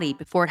the body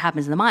before it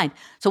happens in the mind.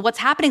 So what's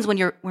happening is when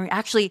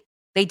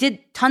they did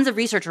tons of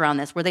research around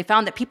this where they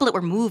found that people that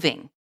were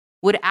moving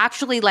would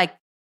actually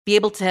be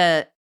able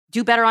to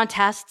do better on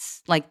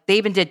tests. They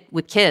even did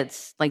with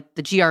kids,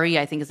 the GRE,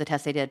 I think is the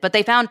test they did. But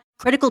they found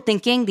critical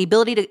thinking, the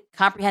ability to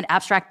comprehend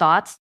abstract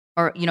thoughts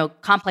or,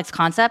 complex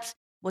concepts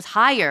was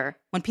higher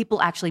when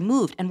people actually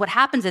moved. And what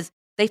happens is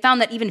they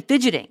found that even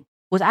fidgeting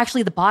was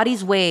actually the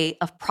body's way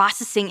of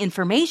processing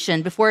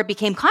information before it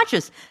became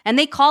conscious. And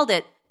they called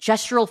it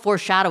gestural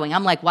foreshadowing.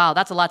 I'm like, wow,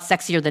 that's a lot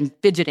sexier than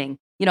fidgeting.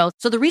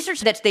 So the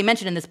research that they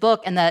mentioned in this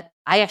book, and that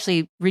I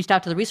actually reached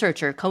out to the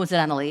researcher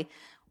coincidentally,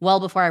 well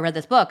before I read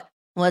this book,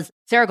 was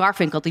Sarah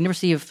Garfinkel at the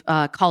University of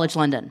College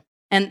London.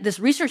 And this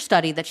research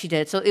study that she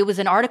did, so it was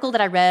an article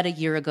that I read a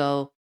year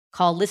ago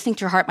called Listening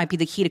to Your Heart Might Be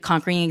the Key to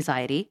Conquering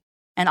Anxiety.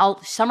 And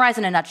I'll summarize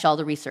in a nutshell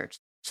the research.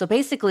 So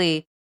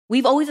basically,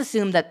 we've always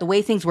assumed that the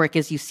way things work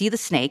is you see the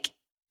snake,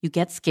 you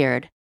get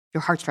scared,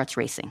 your heart starts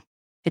racing.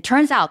 It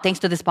turns out, thanks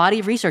to this body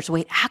of research, the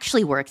way it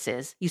actually works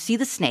is you see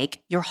the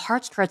snake, your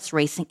heart starts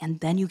racing, and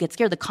then you get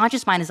scared. The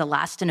conscious mind is the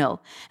last to know.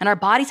 And our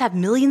bodies have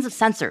millions of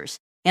sensors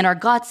in our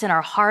guts, in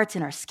our hearts,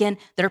 in our skin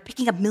that are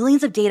picking up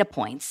millions of data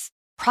points,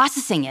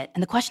 processing it.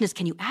 And the question is,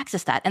 can you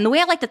access that? And the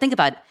way I like to think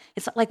about it,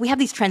 it's like we have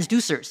these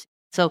transducers.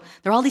 So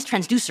there are all these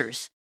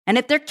transducers. And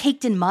if they're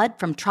caked in mud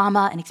from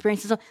trauma and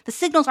experiences, the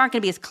signals aren't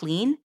going to be as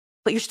clean,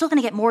 but you're still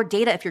going to get more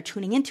data if you're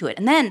tuning into it.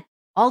 And then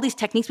all these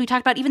techniques we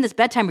talked about, even this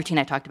bedtime routine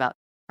I talked about,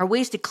 are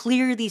ways to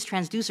clear these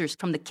transducers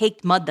from the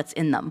caked mud that's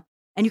in them.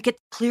 And you get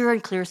clearer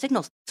and clearer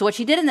signals. So what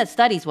she did in the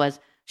studies was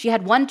she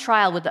had one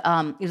trial with,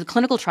 it was a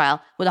clinical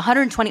trial with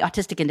 120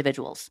 autistic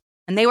individuals.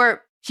 And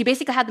she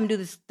basically had them do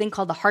this thing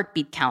called the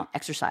heartbeat count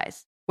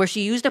exercise, where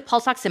she used a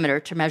pulse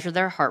oximeter to measure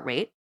their heart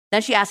rate.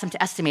 Then she asked them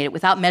to estimate it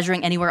without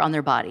measuring anywhere on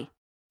their body.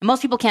 And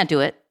most people can't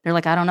do it. They're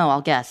like, I don't know,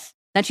 I'll guess.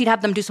 Then she'd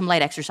have them do some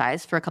light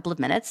exercise for a couple of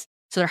minutes.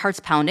 So their heart's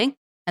pounding.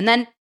 And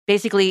then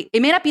basically,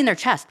 it may not be in their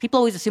chest. People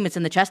always assume it's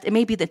in the chest. It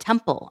may be the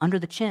temple, under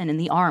the chin, in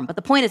the arm. But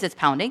the point is it's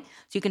pounding,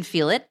 so you can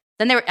feel it.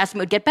 Then their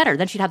estimate would get better.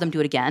 Then she'd have them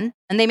do it again.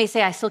 And they may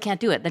say, I still can't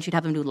do it. Then she'd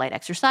have them do light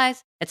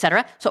exercise,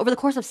 etc. So over the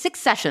course of 6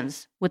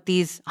 sessions with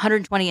these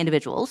 120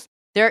 individuals,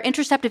 their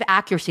interceptive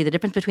accuracy, the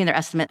difference between their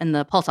estimate and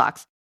the pulse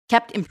ox,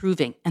 kept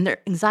improving. And their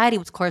anxiety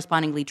was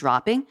correspondingly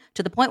dropping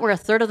to the point where a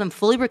third of them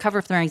fully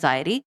recovered from their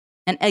anxiety.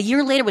 And a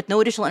year later, with no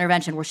additional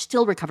intervention, were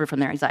still recovered from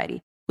their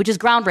anxiety, which is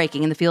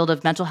groundbreaking in the field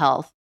of mental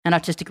health and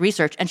autistic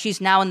research. And she's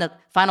now in the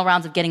final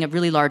rounds of getting a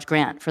really large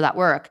grant for that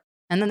work.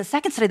 And then the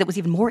second study that was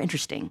even more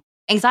interesting.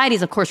 Anxiety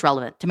is, of course,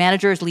 relevant to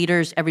managers,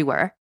 leaders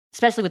everywhere,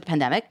 especially with the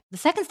pandemic. The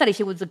second study,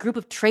 she was a group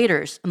of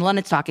traders on the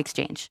London Stock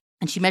Exchange.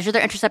 And she measured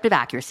their interceptive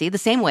accuracy the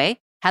same way,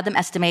 had them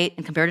estimate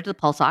and compared it to the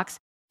pulse ox.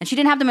 And she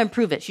didn't have them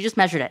improve it. She just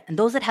measured it. And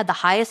those that had the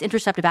highest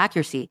interceptive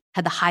accuracy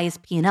had the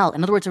highest P&L.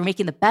 In other words, they were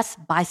making the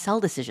best buy-sell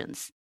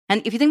decisions.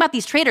 And if you think about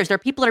these traders, there are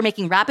people that are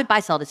making rapid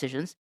buy-sell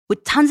decisions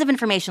with tons of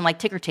information like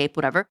ticker tape,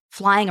 whatever,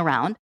 flying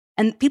around.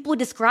 And people would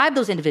describe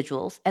those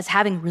individuals as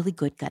having really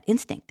good gut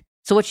instinct.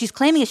 So what she's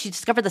claiming is she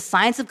discovered the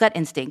science of gut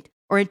instinct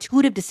or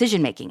intuitive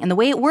decision-making. And the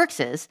way it works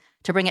is,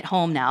 to bring it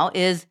home now,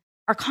 is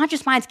our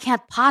conscious minds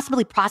can't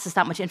possibly process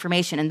that much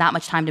information in that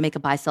much time to make a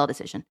buy-sell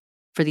decision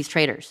for these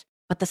traders.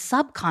 But the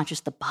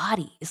subconscious, the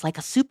body, is like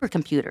a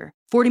supercomputer.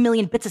 40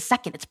 million bits a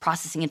second, it's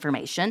processing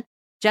information,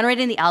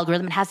 generating the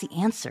algorithm, and has the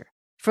answer.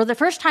 For the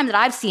first time that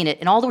I've seen it,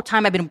 and all the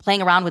time I've been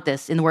playing around with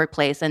this in the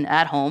workplace and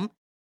at home,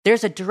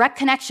 there's a direct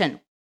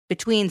connection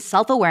between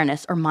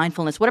self-awareness or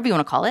mindfulness, whatever you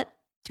want to call it,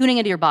 tuning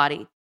into your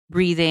body,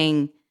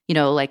 breathing,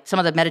 like some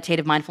of the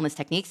meditative mindfulness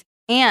techniques,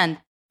 and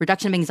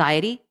reduction of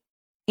anxiety,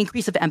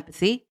 increase of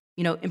empathy,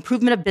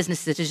 improvement of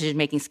business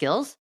decision-making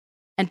skills,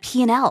 and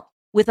P&L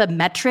with a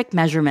metric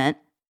measurement,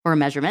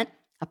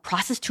 a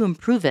process to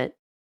improve it,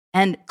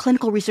 and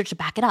clinical research to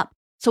back it up.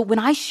 So when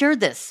I shared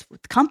this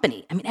with the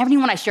company,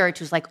 everyone I shared it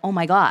to was like, oh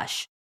my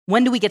gosh,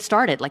 when do we get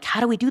started? Like, how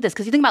do we do this?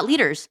 Because you think about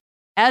leaders,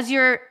 as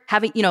you're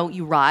having,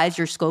 you rise,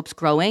 your scope's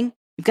growing,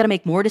 you've got to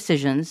make more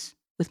decisions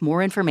with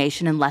more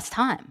information and less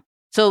time.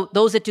 So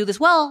those that do this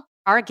well,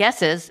 our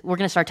guess is, we're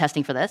going to start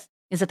testing for this,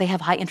 is that they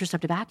have high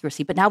interceptive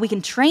accuracy. But now we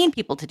can train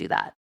people to do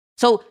that.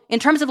 So in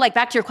terms of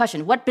back to your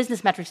question, what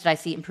business metrics did I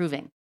see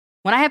improving?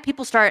 When I have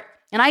people start,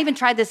 and I even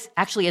tried this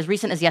actually as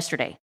recent as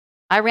yesterday,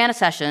 I ran a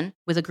session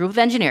with a group of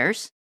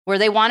engineers where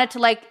they wanted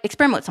to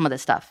experiment with some of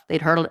this stuff.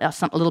 They'd heard a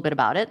little bit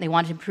about it. They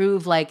wanted to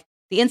improve the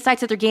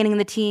insights that they're gaining in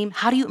the team.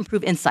 How do you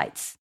improve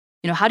insights?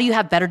 How do you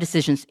have better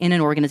decisions in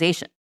an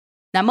organization?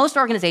 Now, most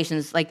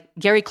organizations, like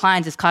Gary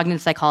Klein's this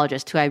cognitive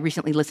psychologist who I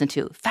recently listened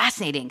to,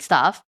 fascinating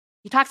stuff.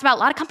 He talks about a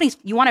lot of companies,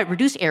 you want to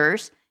reduce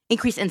errors,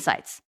 increase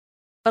insights.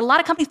 But a lot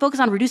of companies focus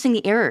on reducing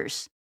the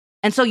errors.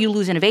 And so you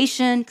lose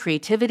innovation,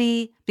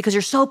 creativity, because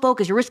you're so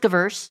focused, you're risk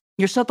averse,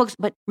 you're so focused.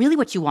 But really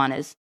what you want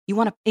is, you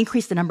want to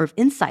increase the number of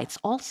insights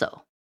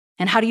also.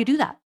 And how do you do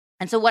that?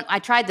 And so when I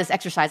tried this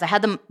exercise, I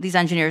had these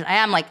engineers, I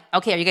am like,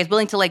 okay, are you guys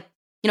willing to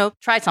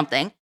try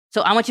something?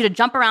 So I want you to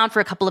jump around for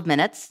a couple of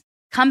minutes,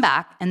 come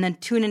back, and then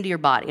tune into your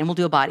body, and we'll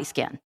do a body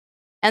scan.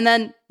 And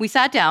then we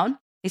sat down,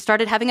 they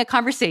started having a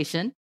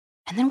conversation.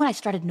 And then what I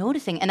started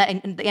noticing,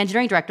 and the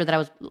engineering director that I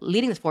was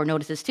leading this for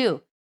noticed this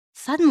too,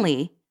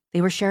 suddenly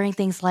they were sharing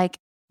things like,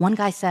 one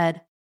guy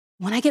said,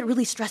 when I get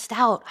really stressed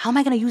out, how am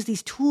I going to use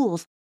these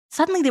tools?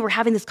 Suddenly they were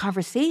having this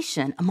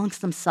conversation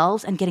amongst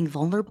themselves and getting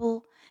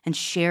vulnerable and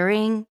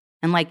sharing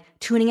and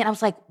tuning in. I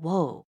was like,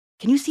 whoa,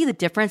 can you see the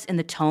difference in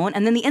the tone?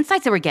 And then the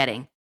insights they were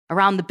getting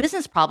around the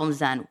business problems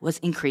then was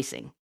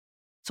increasing.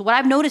 So what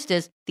I've noticed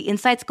is the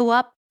insights go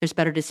up, there's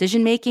better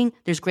decision-making,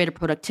 there's greater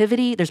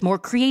productivity, there's more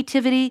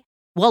creativity,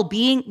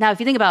 well-being. Now, if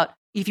you think about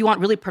if you want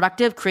really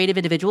productive, creative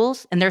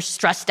individuals and they're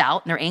stressed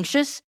out and they're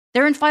anxious,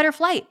 they're in fight or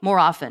flight more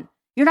often.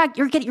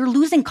 You're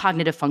losing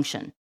cognitive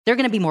function. They're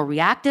going to be more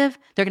reactive.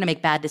 They're going to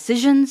make bad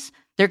decisions.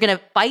 They're going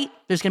to fight.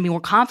 There's going to be more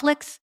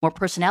conflicts, more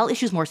personnel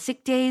issues, more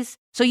sick days.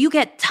 So you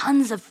get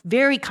tons of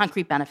very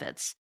concrete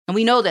benefits. And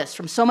we know this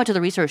from so much of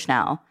the research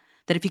now,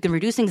 that if you can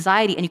reduce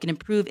anxiety and you can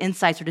improve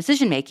insights or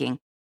decision-making,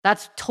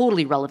 that's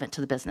totally relevant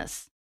to the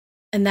business.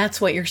 And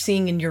that's what you're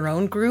seeing in your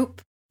own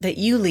group that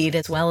you lead,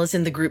 as well as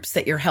in the groups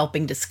that you're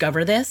helping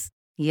discover this?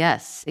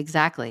 Yes,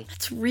 exactly.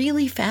 That's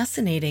really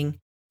fascinating.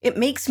 It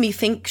makes me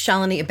think,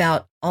 Shalini,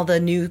 about all the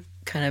new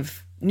kind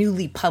of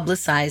newly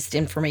publicized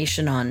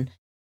information on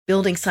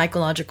building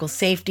psychological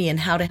safety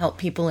and how to help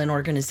people in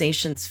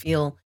organizations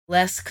feel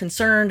less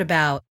concerned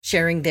about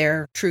sharing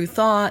their true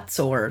thoughts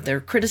or their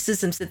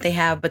criticisms that they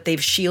have, but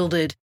they've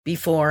shielded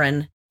before.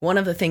 And one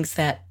of the things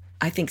that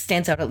I think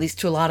stands out, at least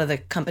to a lot of the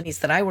companies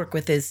that I work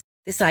with, is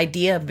this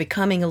idea of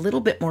becoming a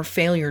little bit more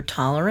failure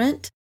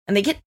tolerant. And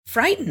they get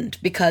frightened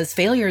because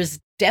failure is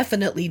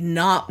definitely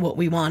not what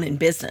we want in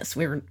business.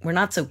 We're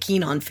not so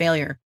keen on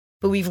failure,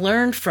 but we've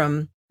learned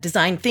from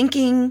design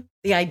thinking,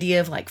 the idea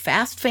of like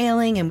fast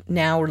failing. And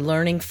now we're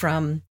learning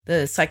from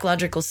the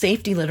psychological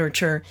safety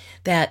literature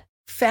that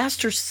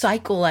faster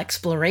cycle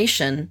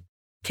exploration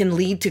can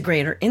lead to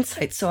greater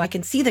insights. So I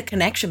can see the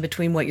connection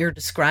between what you're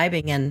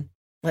describing and,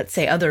 let's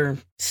say, other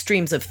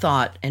streams of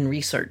thought and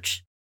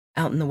research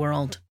out in the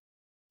world.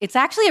 It's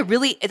actually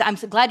I'm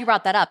so glad you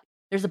brought that up.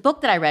 There's a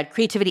book that I read,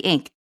 Creativity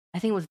Inc. I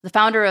think it was the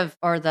founder of,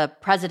 or the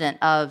president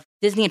of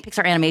Disney and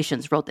Pixar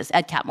Animations wrote this,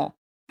 Ed Catmull.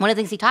 One of the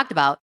things he talked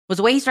about was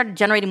the way he started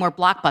generating more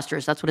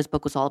blockbusters. That's what his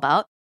book was all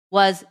about,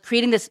 was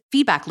creating this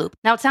feedback loop.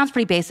 Now, it sounds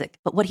pretty basic,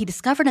 but what he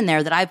discovered in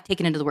there that I've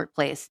taken into the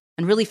workplace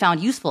and really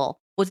found useful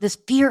was this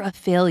fear of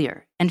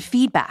failure and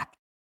feedback.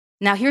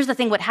 Now, here's the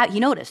thing, he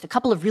noticed a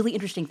couple of really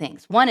interesting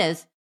things. One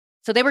is,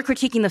 so they were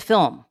critiquing the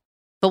film,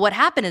 but what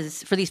happened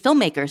is for these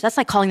filmmakers, that's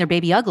like calling their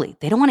baby ugly.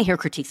 They don't want to hear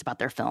critiques about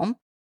their film.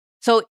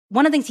 So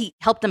one of the things he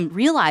helped them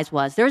realize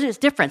was there's this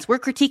difference. We're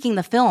critiquing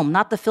the film,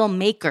 not the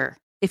filmmaker.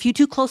 If you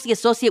too closely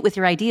associate with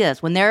your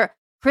ideas, when they're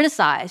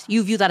criticized,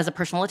 you view that as a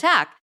personal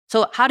attack.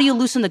 So how do you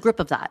loosen the grip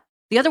of that?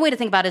 The other way to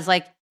think about it is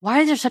like, why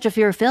is there such a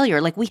fear of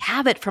failure? Like we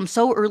have it from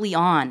so early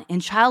on in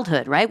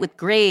childhood, right? With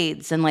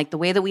grades and like the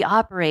way that we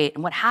operate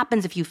and what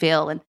happens if you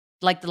fail and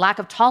like the lack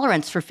of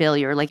tolerance for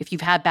failure, like if you've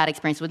had bad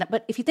experiences with that.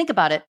 But if you think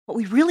about it, what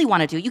we really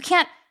want to do, you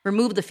can't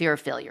remove the fear of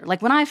failure.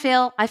 Like when I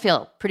fail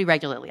pretty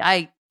regularly.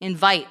 I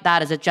invite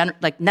that as a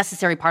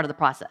necessary part of the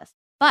process.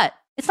 But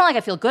it's not like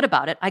I feel good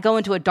about it. I go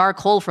into a dark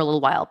hole for a little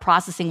while,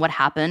 processing what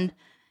happened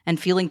and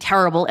feeling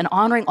terrible and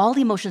honoring all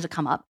the emotions that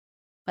come up.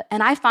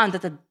 And I found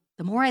that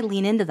the more I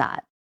lean into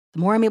that, the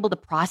more I'm able to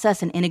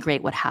process and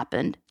integrate what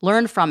happened,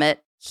 learn from it,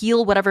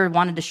 heal whatever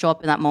wanted to show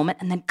up in that moment,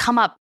 and then come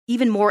up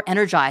even more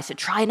energized to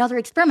try another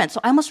experiment. So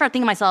I almost start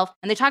thinking of myself,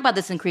 and they talk about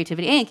this in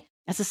Creativity Inc.,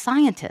 as a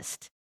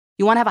scientist.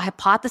 You want to have a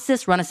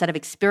hypothesis, run a set of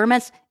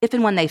experiments. If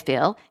and when they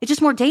fail, it's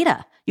just more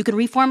data. You can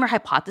reform your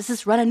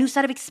hypothesis, run a new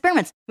set of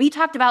experiments. When you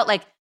talked about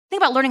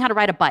think about learning how to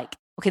ride a bike.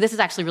 Okay, this is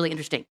actually really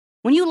interesting.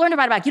 When you learn to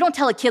ride a bike, you don't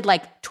tell a kid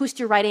twist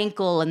your right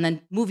ankle and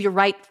then move your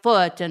right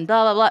foot and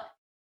blah, blah, blah.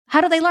 How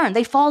do they learn?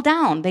 They fall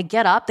down, they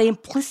get up, they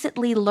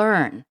implicitly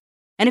learn.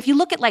 And if you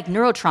look at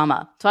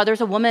neurotrauma, so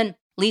there's a woman,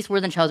 Lise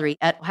Worthen-Chaudhry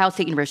at Ohio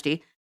State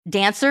University,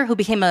 dancer who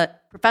became a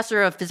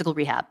professor of physical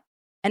rehab.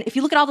 And if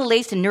you look at all the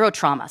latest in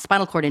neurotrauma,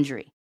 spinal cord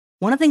injury,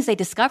 one of the things they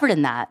discovered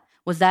in that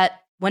was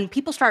that when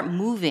people start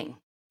moving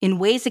in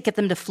ways that get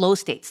them to flow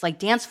states, like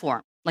dance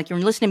form, like you're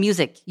listening to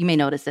music, you may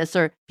notice this,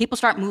 or people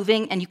start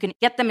moving and you can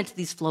get them into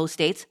these flow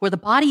states where the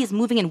body is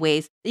moving in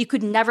ways that you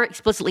could never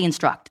explicitly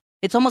instruct.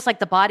 It's almost like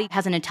the body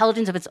has an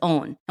intelligence of its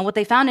own. And what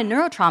they found in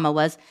neurotrauma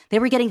was they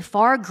were getting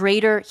far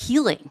greater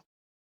healing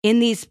in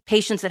these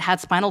patients that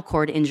had spinal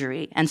cord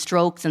injury and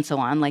strokes and so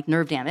on, like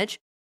nerve damage,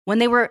 when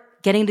they were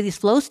getting to these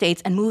flow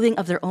states and moving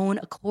of their own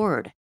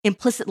accord.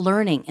 Implicit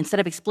learning instead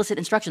of explicit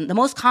instruction. The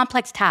most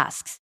complex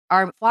tasks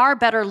are far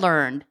better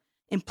learned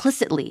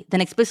implicitly than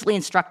explicitly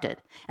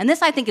instructed. And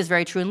this, I think, is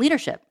very true in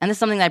leadership. And this is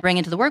something that I bring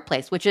into the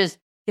workplace, which is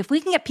if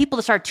we can get people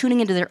to start tuning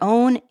into their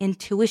own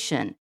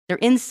intuition, their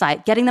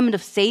insight, getting them into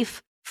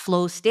safe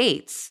flow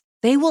states,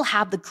 they will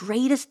have the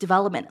greatest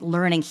development,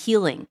 learning,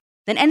 healing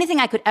than anything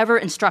I could ever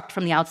instruct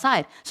from the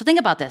outside. So think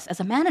about this. As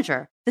a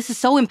manager, this is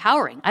so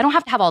empowering. I don't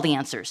have to have all the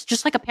answers,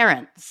 just like a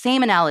parent.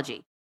 Same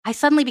analogy. I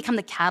suddenly become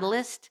the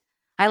catalyst.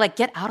 I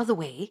get out of the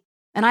way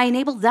and I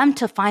enable them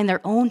to find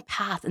their own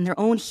path and their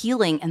own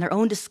healing and their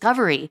own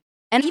discovery.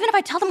 And even if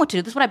I tell them what to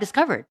do, this is what I've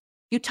discovered.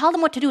 You tell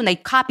them what to do and they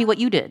copy what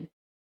you did.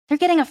 They're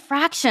getting a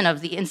fraction of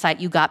the insight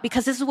you got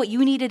because this is what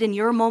you needed in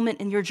your moment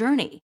in your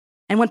journey.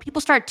 And when people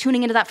start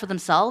tuning into that for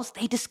themselves,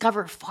 they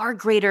discover far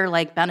greater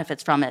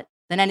benefits from it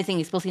than anything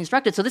explicitly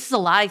instructed. So this is a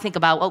lot, I think,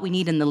 about what we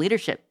need in the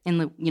leadership,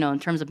 in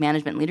terms of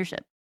management and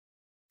leadership.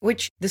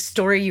 Which the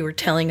story you were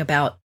telling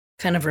about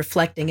kind of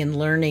reflecting and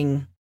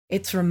learning,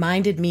 it's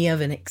reminded me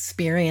of an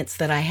experience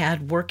that I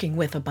had working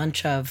with a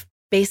bunch of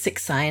basic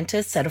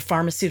scientists at a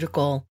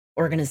pharmaceutical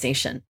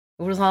organization.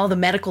 It was all the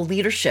medical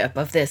leadership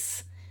of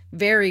this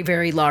very,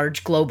 very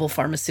large global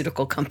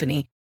pharmaceutical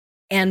company.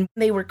 And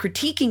they were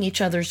critiquing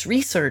each other's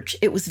research.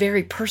 It was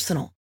very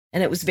personal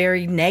and it was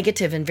very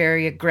negative and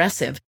very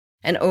aggressive.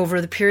 And over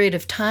the period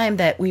of time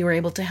that we were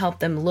able to help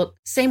them look,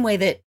 same way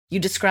that you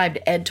described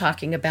Ed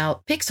talking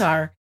about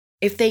Pixar,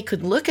 if they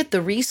could look at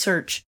the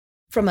research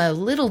from a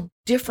little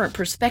different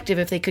perspective,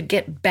 if they could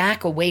get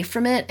back away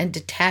from it and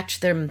detach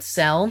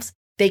themselves,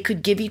 they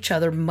could give each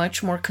other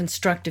much more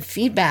constructive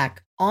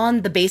feedback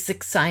on the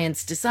basic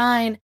science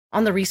design,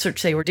 on the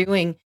research they were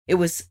doing. It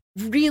was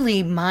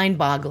really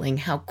mind-boggling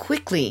how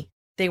quickly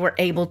they were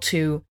able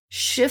to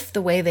shift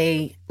the way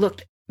they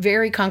looked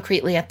very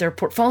concretely at their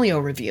portfolio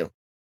review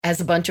as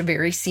a bunch of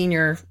very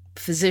senior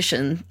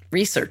physician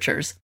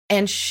researchers,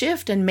 and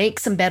shift and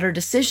make some better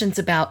decisions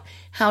about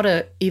how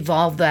to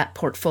evolve that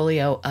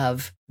portfolio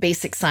of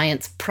basic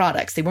science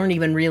products. They weren't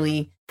even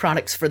really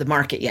products for the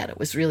market yet. It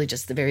was really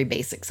just the very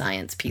basic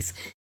science piece.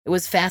 It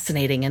was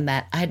fascinating, and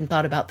that I hadn't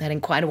thought about that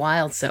in quite a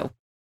while. So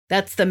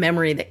that's the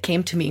memory that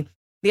came to me.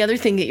 The other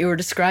thing that you were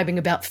describing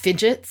about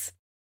fidgets,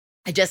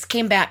 I just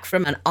came back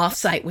from an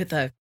offsite with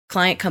a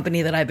client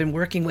company that I've been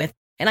working with,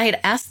 and I had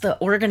asked the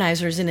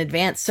organizers in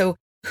advance, so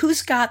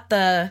who's got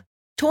the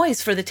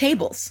toys for the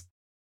tables?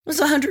 It was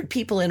 100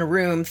 people in a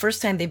room,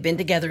 first time they've been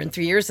together in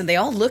 3 years, and they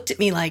all looked at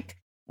me like,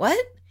 what?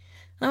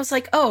 And I was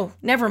like, oh,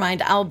 never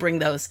mind, I'll bring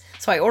those.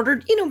 So I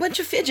ordered, a bunch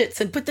of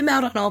fidgets and put them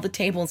out on all the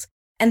tables.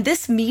 And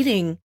this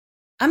meeting,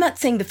 I'm not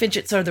saying the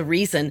fidgets are the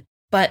reason,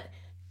 but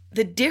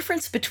the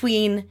difference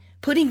between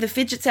putting the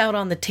fidgets out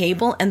on the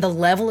table and the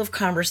level of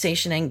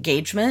conversation and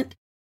engagement,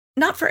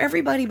 not for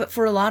everybody, but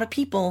for a lot of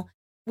people,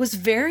 was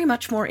very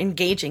much more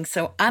engaging.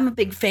 So I'm a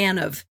big fan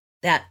of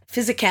that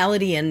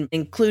physicality and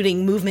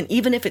including movement,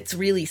 even if it's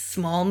really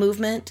small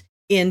movement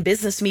in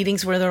business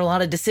meetings where there are a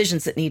lot of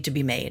decisions that need to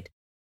be made.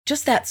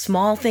 Just that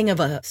small thing of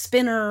a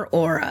spinner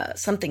or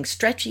something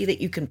stretchy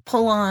that you can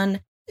pull on,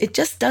 it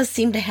just does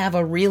seem to have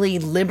a really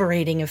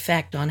liberating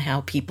effect on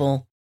how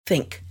people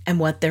think and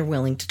what they're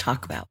willing to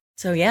talk about.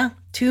 So yeah,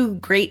 two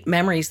great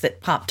memories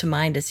that popped to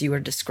mind as you were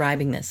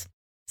describing this.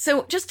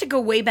 So just to go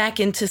way back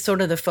into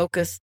sort of the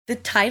focus, the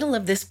title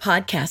of this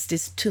podcast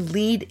is To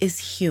Lead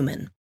is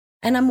Human.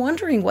 And I'm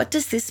wondering, what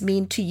does this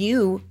mean to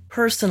you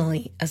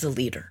personally as a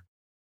leader?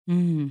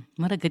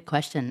 What a good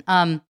question.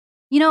 I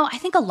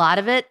think a lot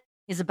of it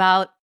is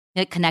about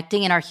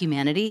connecting in our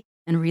humanity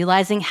and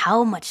realizing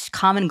how much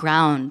common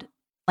ground,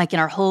 like in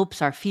our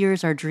hopes, our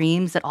fears, our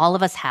dreams, that all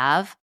of us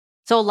have.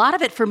 So a lot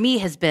of it for me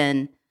has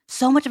been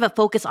so much of a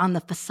focus on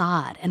the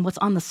facade and what's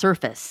on the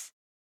surface.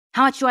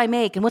 How much do I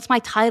make? And what's my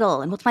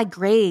title? And what's my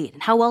grade?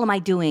 And how well am I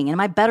doing? And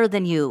am I better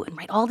than you? And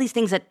all these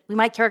things that we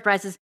might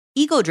characterize as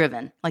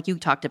ego-driven, like you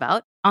talked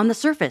about, on the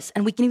surface.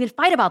 And we can even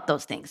fight about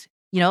those things.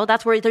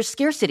 That's where there's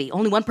scarcity.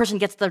 Only one person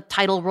gets the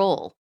title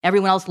role.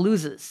 Everyone else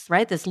loses,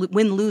 right? This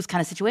win-lose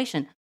kind of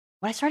situation.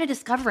 What I started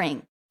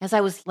discovering as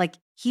I was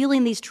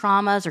healing these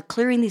traumas or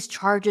clearing these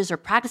charges or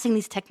practicing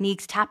these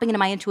techniques, tapping into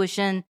my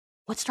intuition,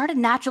 what started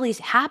naturally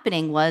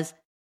happening was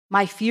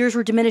my fears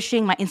were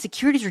diminishing, my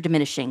insecurities were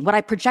diminishing. What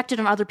I projected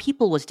on other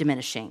people was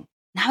diminishing.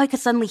 Now I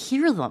could suddenly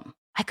hear them.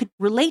 I could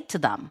relate to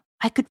them.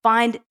 I could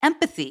find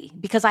empathy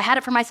because I had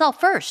it for myself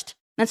first.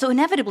 And so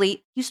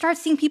inevitably, you start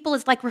seeing people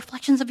as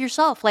reflections of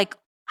yourself.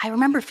 I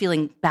remember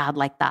feeling bad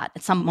like that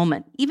at some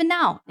moment, even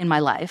now in my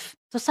life.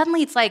 So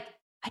suddenly it's I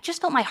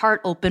just felt my heart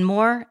open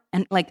more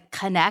and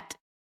connect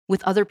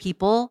with other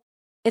people.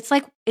 It's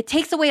it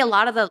takes away a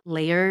lot of the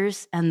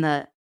layers and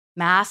the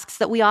masks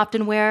that we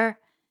often wear.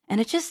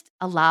 And it just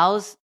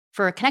allows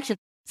for a connection.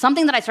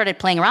 Something that I started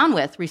playing around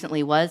with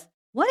recently was,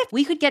 what if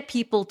we could get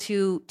people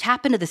to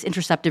tap into this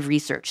interoceptive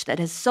research that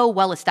is so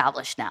well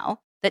established now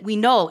that we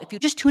know if you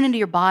just tune into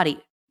your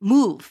body,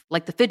 move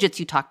like the fidgets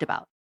you talked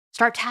about,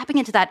 start tapping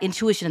into that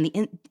intuition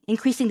and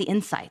increasing the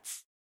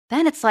insights.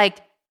 Then it's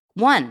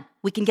one,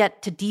 we can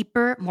get to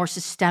deeper, more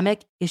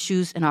systemic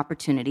issues and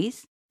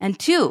opportunities. And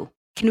two,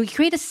 can we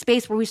create a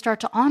space where we start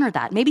to honor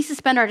that? Maybe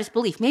suspend our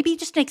disbelief. Maybe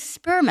just an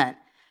experiment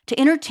to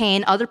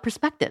entertain other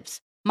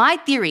perspectives. My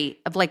theory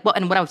of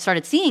what I've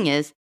started seeing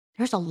is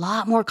there's a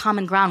lot more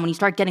common ground when you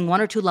start getting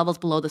 1 or 2 levels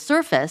below the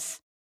surface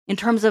in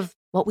terms of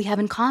what we have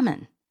in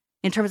common,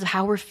 in terms of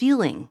how we're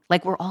feeling,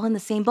 we're all in the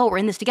same boat, we're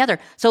in this together.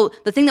 So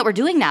the thing that we're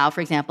doing now,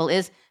 for example,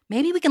 is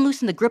maybe we can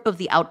loosen the grip of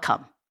the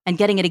outcome and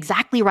getting it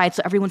exactly right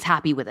so everyone's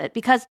happy with it.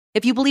 Because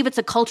if you believe it's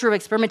a culture of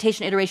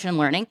experimentation, iteration, and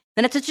learning,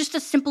 then it's just a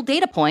simple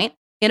data point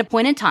in a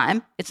point in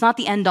time. It's not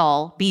the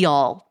end-all,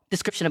 be-all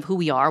description of who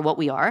we are, what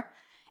we are.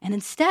 And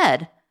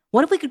instead,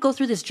 what if we could go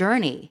through this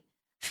journey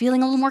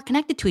feeling a little more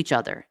connected to each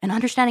other and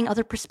understanding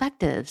other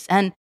perspectives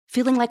and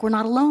feeling like we're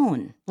not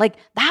alone?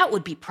 That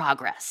would be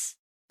progress.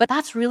 But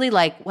that's really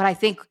what I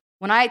think,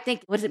 when I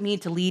think, what does it mean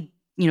to lead?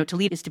 To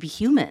lead is to be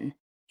human,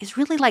 is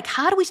really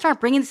how do we start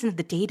bringing this into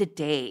the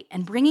day-to-day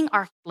and bringing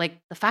our,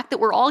 the fact that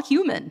we're all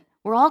human,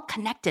 we're all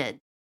connected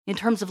in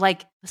terms of the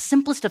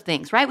simplest of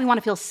things, right? We want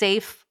to feel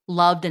safe,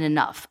 loved, and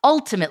enough.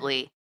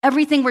 Ultimately,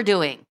 everything we're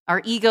doing,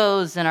 our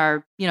egos and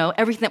our,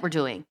 everything that we're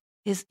doing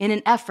is in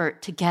an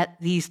effort to get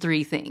these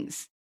 3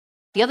 things.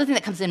 The other thing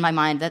that comes in my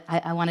mind that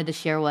I wanted to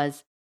share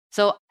was,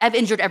 So I've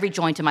injured every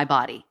joint in my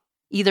body,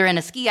 either in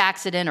a ski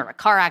accident or a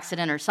car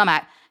accident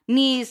or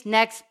knees,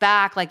 necks,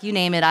 back, like you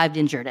name it, I've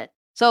injured it.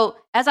 So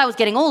as I was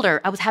getting older,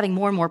 I was having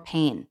more and more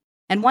pain.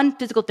 And one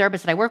physical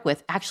therapist that I work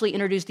with actually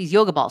introduced these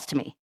yoga balls to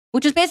me,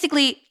 which is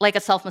basically like a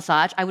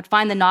self-massage. I would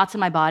find the knots in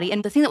my body.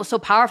 And the thing that was so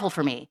powerful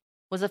for me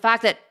was the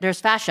fact that there's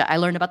fascia. I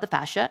learned about the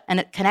fascia, and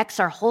it connects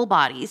our whole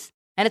bodies.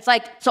 And it's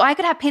like, so I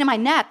could have pain in my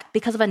neck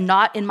because of a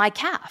knot in my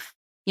calf,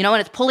 and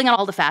it's pulling on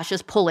all the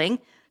fascias, pulling.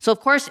 So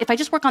of course, if I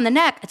just work on the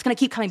neck, it's going to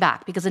keep coming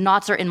back because the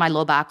knots are in my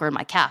low back or in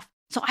my calf.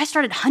 So I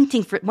started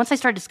hunting for it. Once I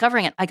started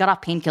discovering it, I got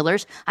off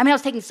painkillers. I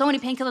was taking so many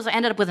painkillers, I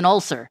ended up with an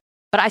ulcer.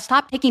 But I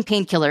stopped taking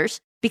painkillers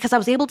because I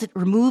was able to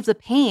remove the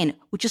pain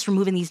with just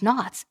removing these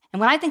knots. And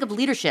when I think of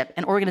leadership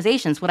and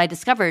organizations, what I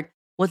discovered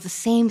was the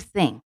same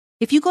thing.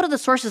 If you go to the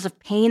sources of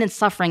pain and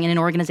suffering in an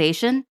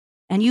organization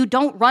and you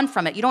don't run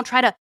from it, you don't try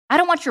to, I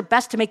don't want your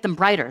best to make them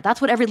brighter. That's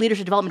what every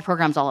leadership development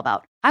program is all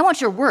about. I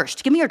want your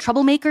worst. Give me your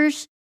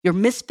troublemakers, your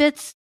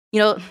misfits.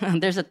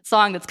 There's a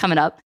song that's coming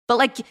up,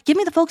 but give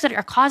me the folks that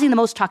are causing the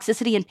most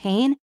toxicity and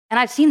pain. And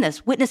I've seen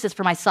this, witness this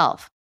for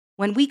myself.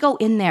 When we go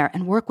in there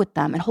and work with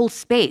them and hold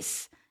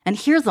space and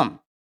hear them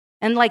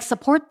and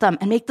support them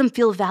and make them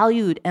feel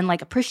valued and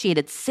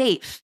appreciated,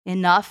 safe,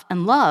 enough,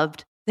 and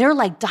loved, they're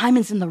like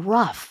diamonds in the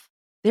rough.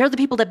 They're the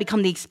people that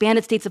become the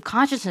expanded states of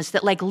consciousness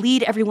that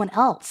lead everyone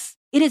else.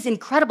 It is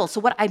incredible.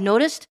 So what I've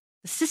noticed,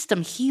 the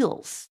system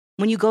heals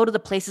when you go to the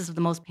places of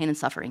the most pain and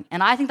suffering.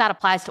 And I think that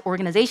applies to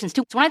organizations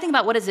too. So when I think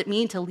about what does it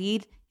mean to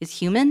lead is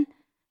human,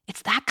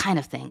 it's that kind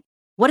of thing.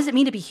 What does it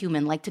mean to be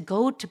human? To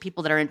go to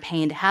people that are in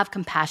pain, to have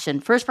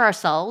compassion, first for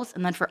ourselves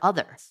and then for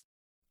others.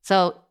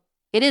 So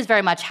it is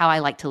very much how I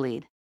like to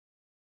lead.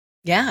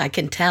 Yeah, I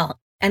can tell.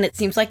 And it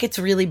seems like it's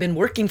really been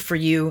working for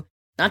you,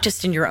 not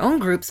just in your own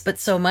groups, but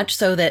so much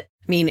so that,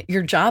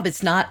 your job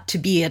is not to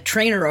be a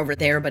trainer over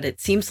there, but it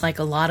seems like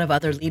a lot of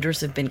other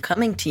leaders have been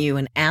coming to you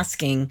and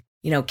asking,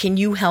 can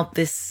you help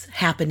this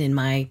happen in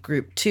my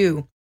group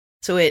too?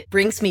 So it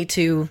brings me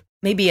to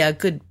maybe a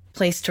good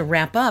place to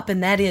wrap up.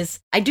 And that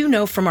is, I do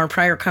know from our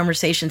prior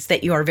conversations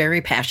that you are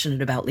very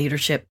passionate about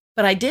leadership.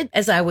 But I did,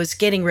 as I was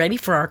getting ready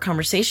for our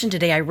conversation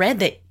today, I read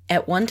that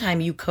at one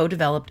time you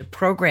co-developed a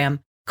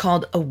program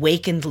called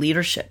Awakened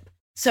Leadership.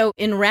 So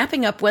in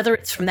wrapping up, whether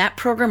it's from that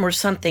program or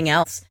something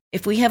else,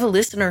 if we have a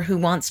listener who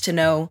wants to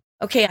know,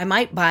 okay, I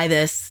might buy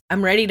this,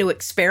 I'm ready to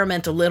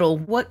experiment a little,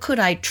 what could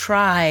I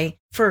try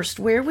first?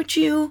 Where would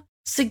you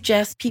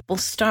suggest people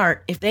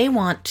start if they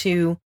want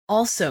to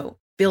also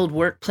build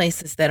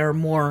workplaces that are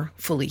more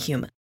fully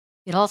human?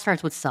 It all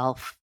starts with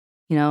self.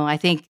 I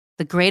think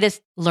the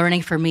greatest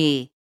learning for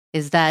me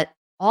is that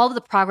all of the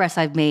progress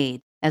I've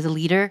made as a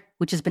leader,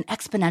 which has been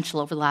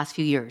exponential over the last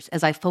few years,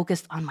 as I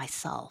focused on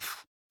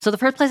myself. So the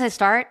first place I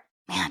start,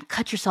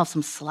 cut yourself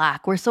some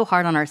slack. We're so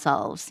hard on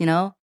ourselves,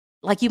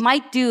 you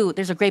might do,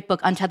 there's a great book,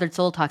 Untethered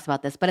Soul talks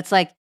about this, but it's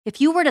if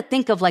you were to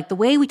think of the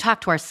way we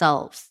talk to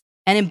ourselves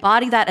and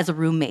embody that as a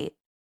roommate,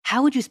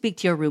 how would you speak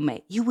to your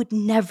roommate? You would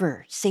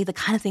never say the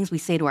kind of things we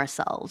say to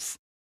ourselves.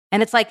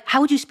 And it's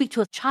how would you speak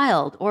to a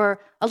child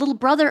or a little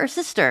brother or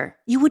sister?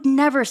 You would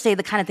never say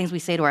the kind of things we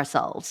say to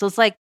ourselves. So it's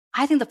I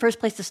think the first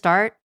place to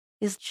start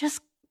is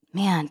just,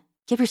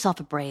 give yourself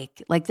a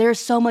break. There's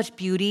so much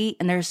beauty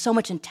and there's so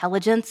much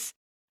intelligence.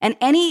 And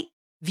any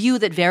view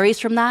that varies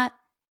from that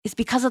is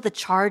because of the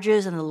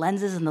charges and the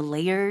lenses and the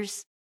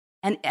layers.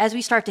 And as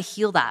we start to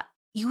heal that,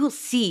 you will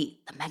see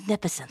the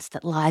magnificence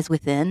that lies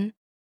within.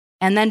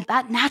 And then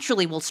that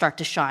naturally will start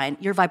to shine.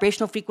 Your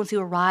vibrational frequency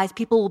will rise.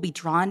 People will be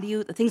drawn to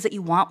you. The things that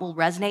you want will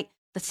resonate.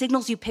 The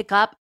signals you pick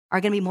up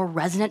are going to be more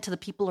resonant to the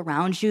people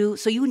around you.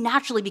 So you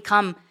naturally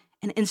become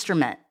an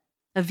instrument,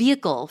 a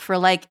vehicle for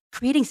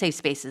creating safe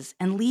spaces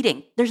and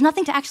leading. There's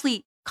nothing to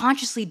actually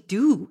consciously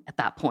do at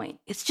that point.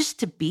 It's just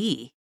to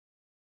be.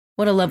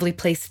 What a lovely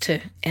place to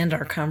end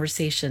our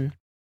conversation.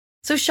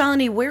 So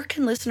Shalini, where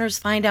can listeners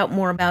find out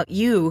more about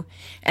you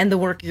and the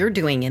work you're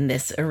doing in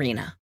this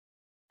arena?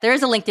 There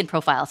is a LinkedIn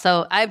profile.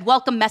 So I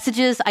welcome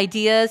messages,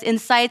 ideas,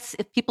 insights.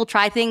 If people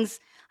try things,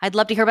 I'd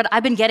love to hear about it.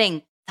 I've been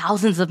getting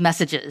thousands of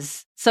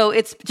messages. So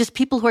it's just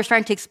people who are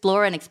starting to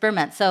explore and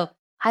experiment. So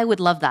I would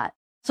love that.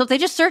 So if they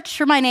just search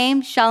for my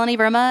name, Shalini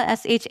Verma,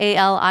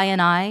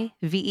 Shalini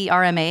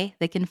Verma,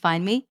 they can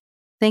find me.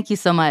 Thank you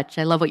so much.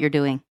 I love what you're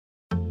doing.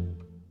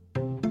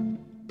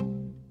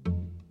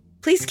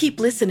 Please keep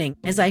listening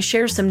as I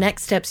share some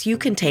next steps you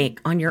can take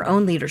on your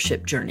own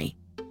leadership journey.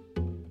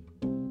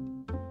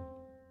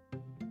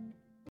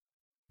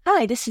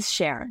 Hi, this is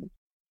Sharon.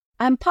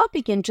 I'm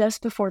popping in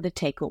just before the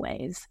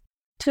takeaways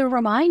to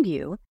remind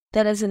you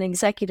that as an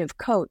executive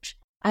coach,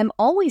 I'm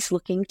always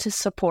looking to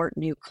support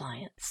new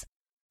clients.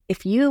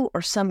 If you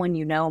or someone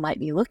you know might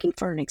be looking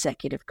for an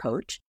executive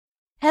coach,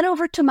 head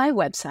over to my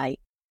website,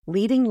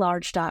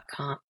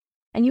 leadinglarge.com,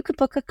 and you can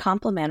book a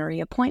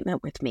complimentary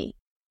appointment with me.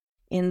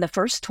 In the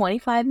first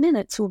 25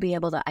 minutes, we'll be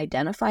able to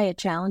identify a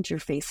challenge you're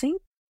facing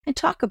and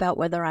talk about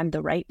whether I'm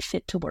the right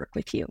fit to work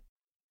with you.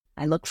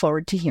 I look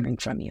forward to hearing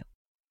from you.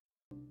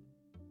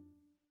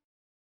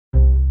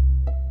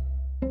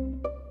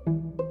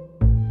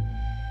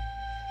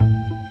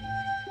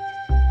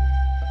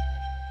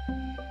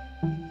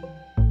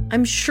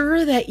 I'm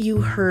sure that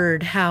you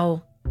heard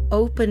how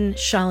open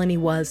Shalini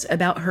was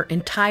about her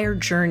entire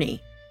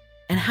journey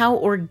and how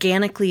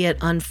organically it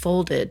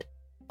unfolded,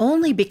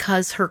 only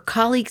because her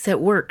colleagues at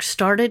work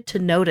started to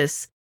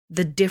notice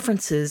the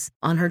differences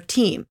on her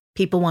team.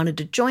 People wanted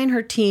to join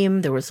her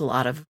team. There was a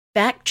lot of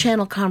back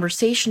channel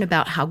conversation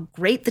about how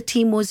great the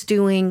team was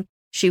doing.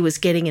 She was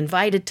getting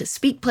invited to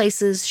speak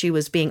places. She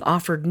was being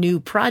offered new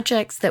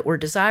projects that were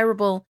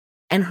desirable.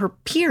 And her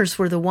peers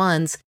were the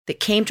ones that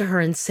came to her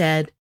and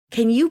said,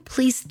 "Can you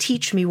please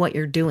teach me what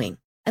you're doing?"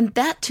 And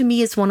that to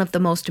me is one of the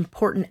most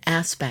important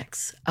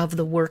aspects of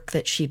the work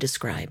that she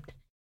described.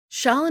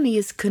 Shalini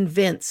is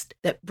convinced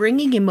that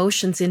bringing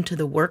emotions into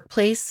the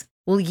workplace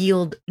will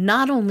yield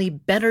not only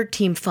better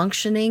team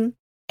functioning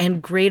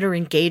and greater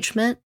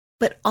engagement,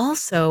 but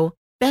also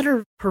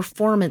better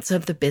performance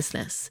of the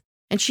business.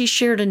 And she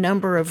shared a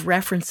number of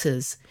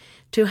references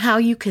to how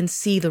you can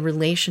see the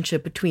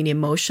relationship between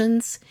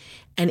emotions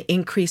and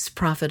increased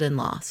profit and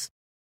loss.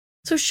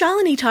 So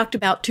Shalini talked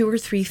about 2 or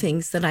 3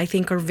 things that I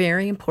think are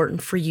very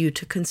important for you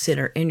to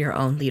consider in your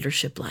own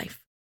leadership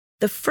life.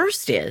 The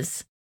first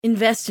is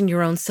invest in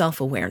your own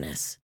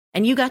self-awareness.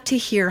 And you got to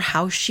hear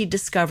how she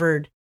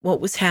discovered what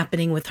was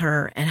happening with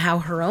her and how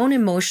her own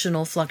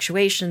emotional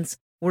fluctuations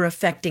were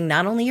affecting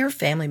not only her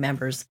family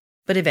members,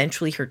 but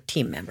eventually her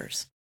team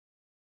members.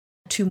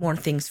 2 more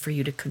things for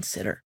you to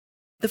consider.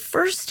 The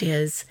first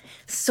is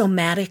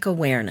somatic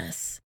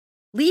awareness.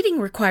 Leading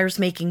requires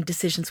making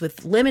decisions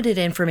with limited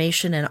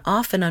information and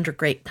often under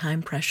great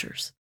time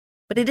pressures.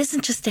 But it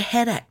isn't just a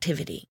head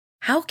activity.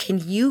 How can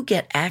you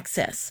get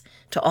access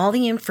to all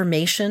the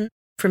information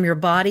from your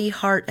body,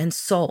 heart, and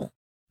soul?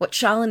 What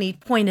Shalini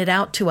pointed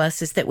out to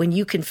us is that when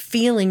you can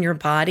feel in your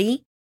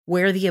body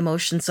where the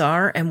emotions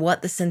are and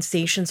what the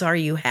sensations are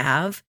you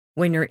have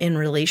when you're in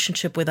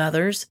relationship with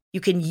others, you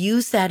can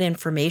use that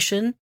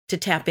information to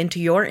tap into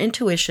your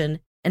intuition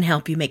and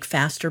help you make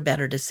faster,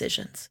 better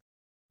decisions.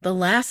 The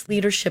last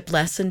leadership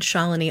lesson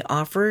Shalini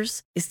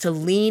offers is to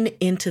lean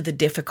into the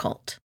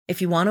difficult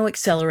if you want to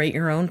accelerate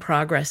your own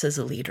progress as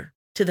a leader,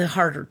 to the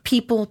harder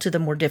people, to the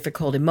more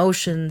difficult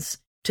emotions,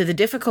 to the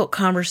difficult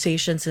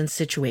conversations and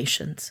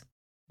situations.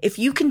 If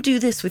you can do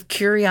this with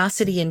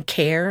curiosity and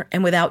care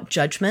and without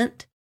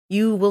judgment,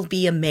 you will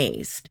be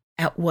amazed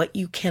at what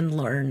you can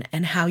learn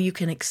and how you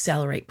can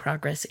accelerate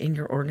progress in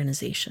your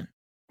organization.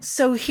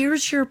 So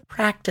here's your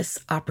practice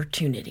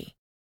opportunity.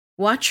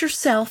 Watch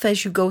yourself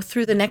as you go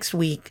through the next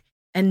week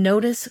and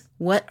notice,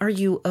 what are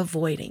you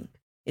avoiding?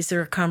 Is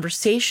there a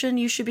conversation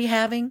you should be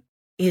having?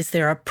 Is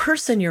there a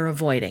person you're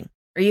avoiding?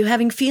 Are you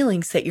having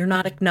feelings that you're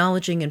not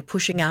acknowledging and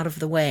pushing out of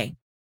the way?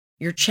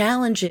 Your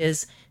challenge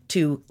is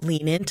to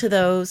lean into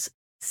those,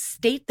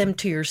 state them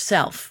to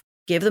yourself,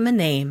 give them a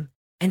name,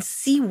 and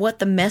see what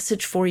the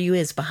message for you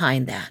is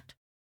behind that.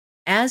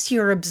 As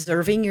you're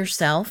observing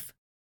yourself,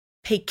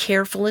 pay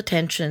careful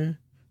attention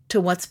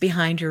to what's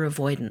behind your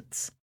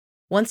avoidance.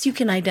 Once you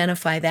can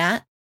identify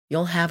that,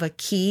 you'll have a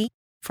key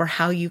for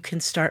how you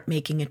can start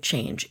making a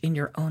change in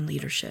your own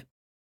leadership.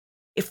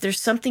 If there's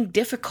something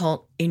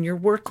difficult in your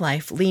work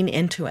life, lean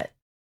into it.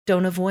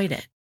 Don't avoid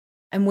it.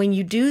 And when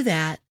you do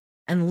that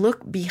and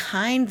look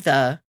behind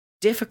the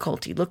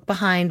difficulty, look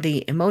behind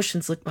the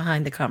emotions, look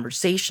behind the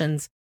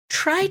conversations,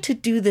 try to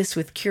do this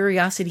with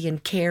curiosity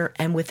and care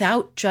and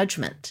without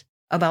judgment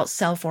about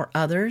self or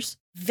others,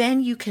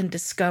 then you can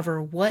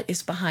discover what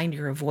is behind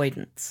your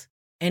avoidance.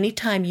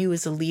 Anytime you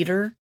as a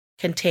leader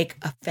can take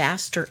a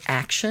faster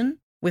action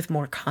with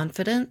more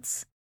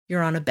confidence,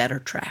 you're on a better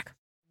track.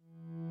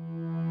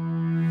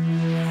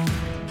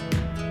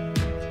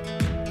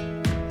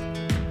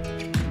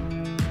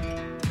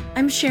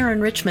 I'm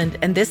Sharon Richmond,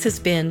 and this has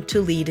been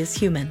To Lead is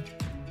Human.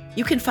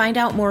 You can find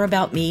out more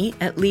about me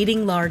at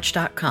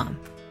leadinglarge.com.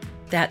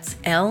 That's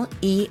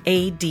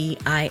LEADING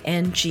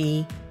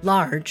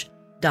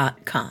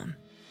large.com.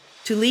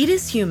 To Lead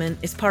is Human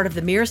is part of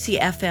the Miracy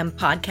FM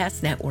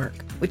podcast network,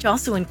 which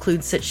also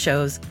includes such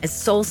shows as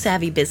Soul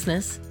Savvy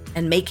Business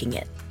and Making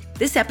It.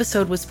 This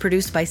episode was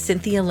produced by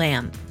Cynthia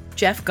Lamb.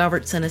 Jeff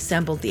Govertson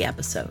assembled the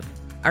episode.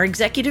 Our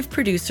executive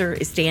producer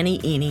is Danny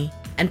Eny,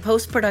 and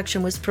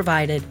post-production was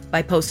provided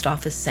by Post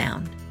Office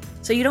Sound.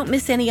 So you don't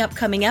miss any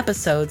upcoming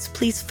episodes,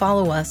 please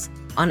follow us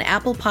on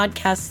Apple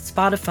Podcasts,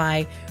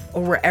 Spotify,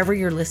 or wherever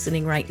you're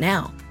listening right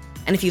now.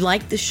 And if you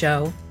like the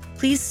show,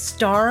 please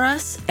star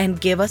us and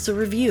give us a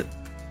review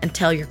and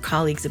tell your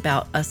colleagues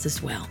about us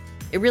as well.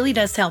 It really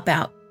does help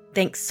out.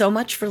 Thanks so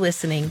much for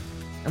listening,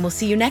 and we'll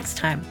see you next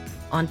time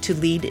on To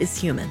Lead is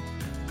Human.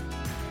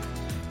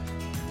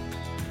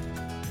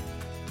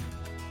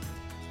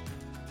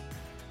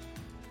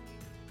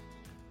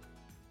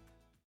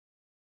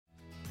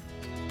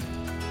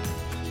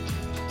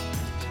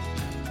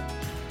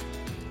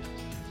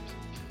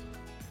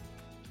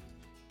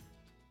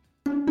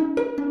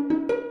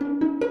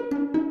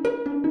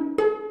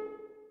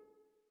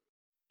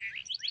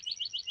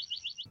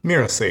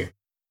 Miracy.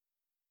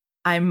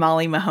 I'm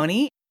Molly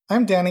Mahoney.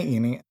 I'm Danny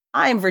Eny.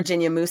 I'm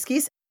Virginia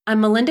Muskies.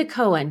 I'm Melinda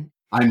Cohen.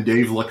 I'm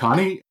Dave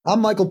Lacani. I'm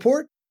Michael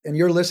Port, and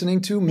you're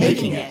listening to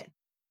Making It.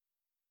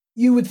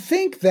 You would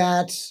think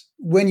that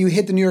when you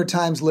hit the New York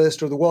Times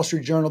list or the Wall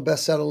Street Journal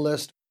bestseller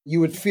list,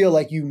 you would feel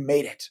like you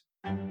made it.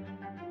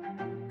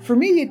 For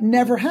me, it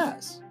never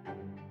has.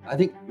 I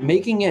think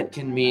making it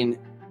can mean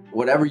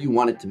whatever you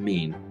want it to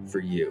mean for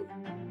you.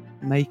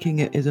 Making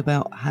it is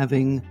about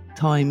having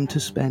time to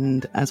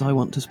spend as I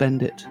want to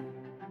spend it.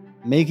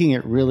 Making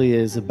it really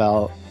is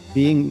about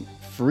being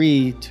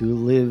free to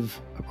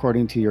live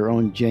according to your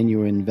own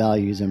genuine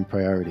values and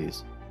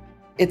priorities.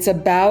 It's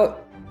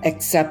about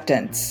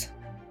acceptance.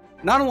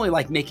 Not only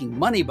like making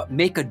money, but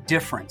make a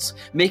difference,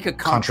 make a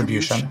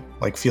contribution.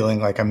 Like feeling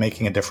like I'm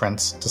making a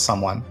difference to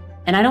someone.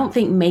 And I don't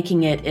think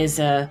making it is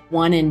a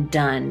one and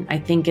done. I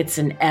think it's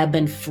an ebb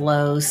and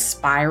flow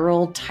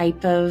spiral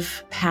type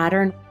of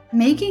pattern.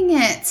 Making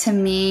it, to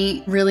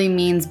me, really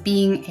means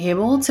being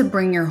able to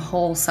bring your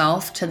whole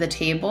self to the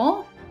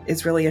table.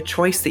 It's really a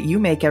choice that you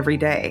make every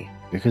day.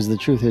 Because the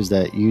truth is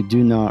that you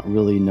do not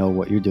really know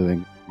what you're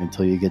doing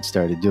until you get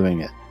started doing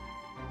it.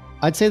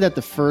 I'd say that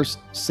the first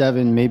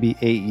 7, maybe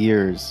 8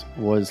 years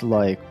was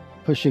like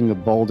pushing a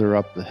boulder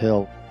up the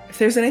hill. If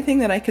there's anything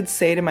that I could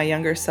say to my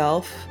younger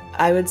self,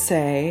 I would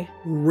say,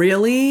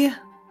 really,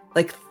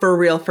 like for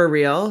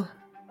real,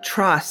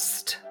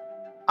 trust.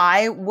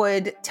 I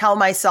would tell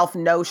myself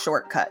no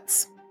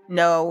shortcuts.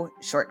 No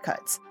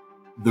shortcuts.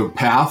 The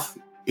path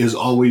is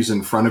always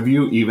in front of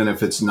you, even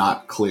if it's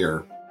not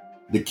clear.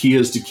 The key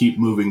is to keep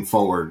moving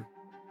forward.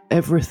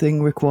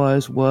 Everything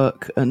requires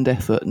work and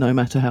effort, no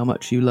matter how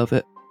much you love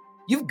it.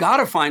 You've got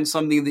to find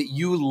something that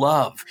you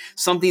love,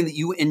 something that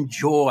you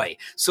enjoy,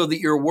 so that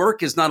your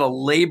work is not a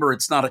labor,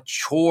 it's not a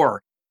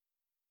chore.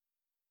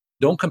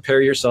 Don't compare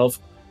yourself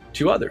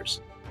to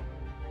others.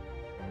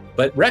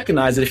 But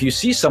recognize that if you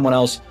see someone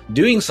else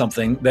doing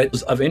something that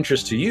is of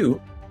interest to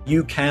you,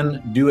 you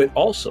can do it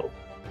also.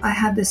 I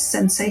had this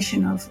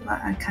sensation of,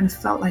 I kind of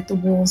felt like the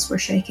walls were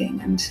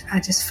shaking, and I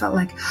just felt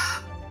like,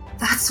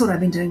 that's what I've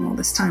been doing all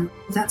this time.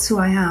 That's who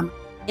I am.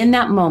 In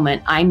that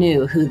moment, I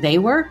knew who they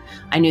were,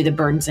 I knew the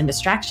burdens and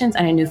distractions,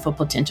 and I knew full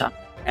potential.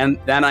 And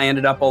then I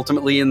ended up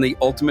ultimately in the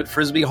Ultimate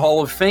Frisbee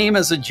Hall of Fame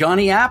as a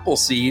Johnny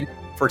Appleseed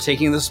for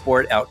taking the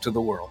sport out to the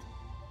world.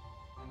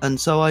 And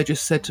so I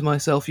just said to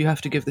myself, you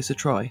have to give this a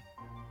try.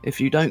 If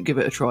you don't give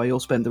it a try, you'll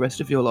spend the rest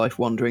of your life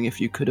wondering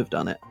if you could have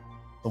done it.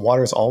 The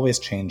water's always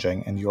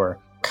changing, and your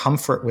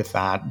comfort with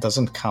that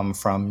doesn't come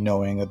from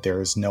knowing that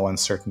there's no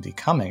uncertainty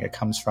coming. It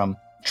comes from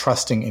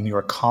trusting in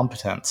your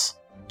competence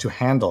to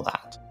handle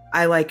that.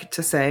 I like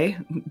to say,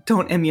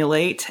 don't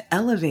emulate,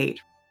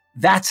 elevate.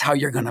 That's how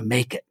you're going to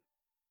make it.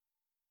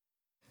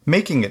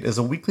 Making It is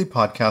a weekly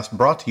podcast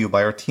brought to you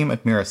by our team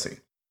at Miracy.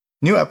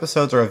 New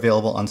episodes are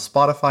available on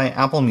Spotify,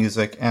 Apple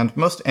Music, and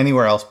most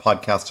anywhere else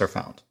podcasts are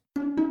found.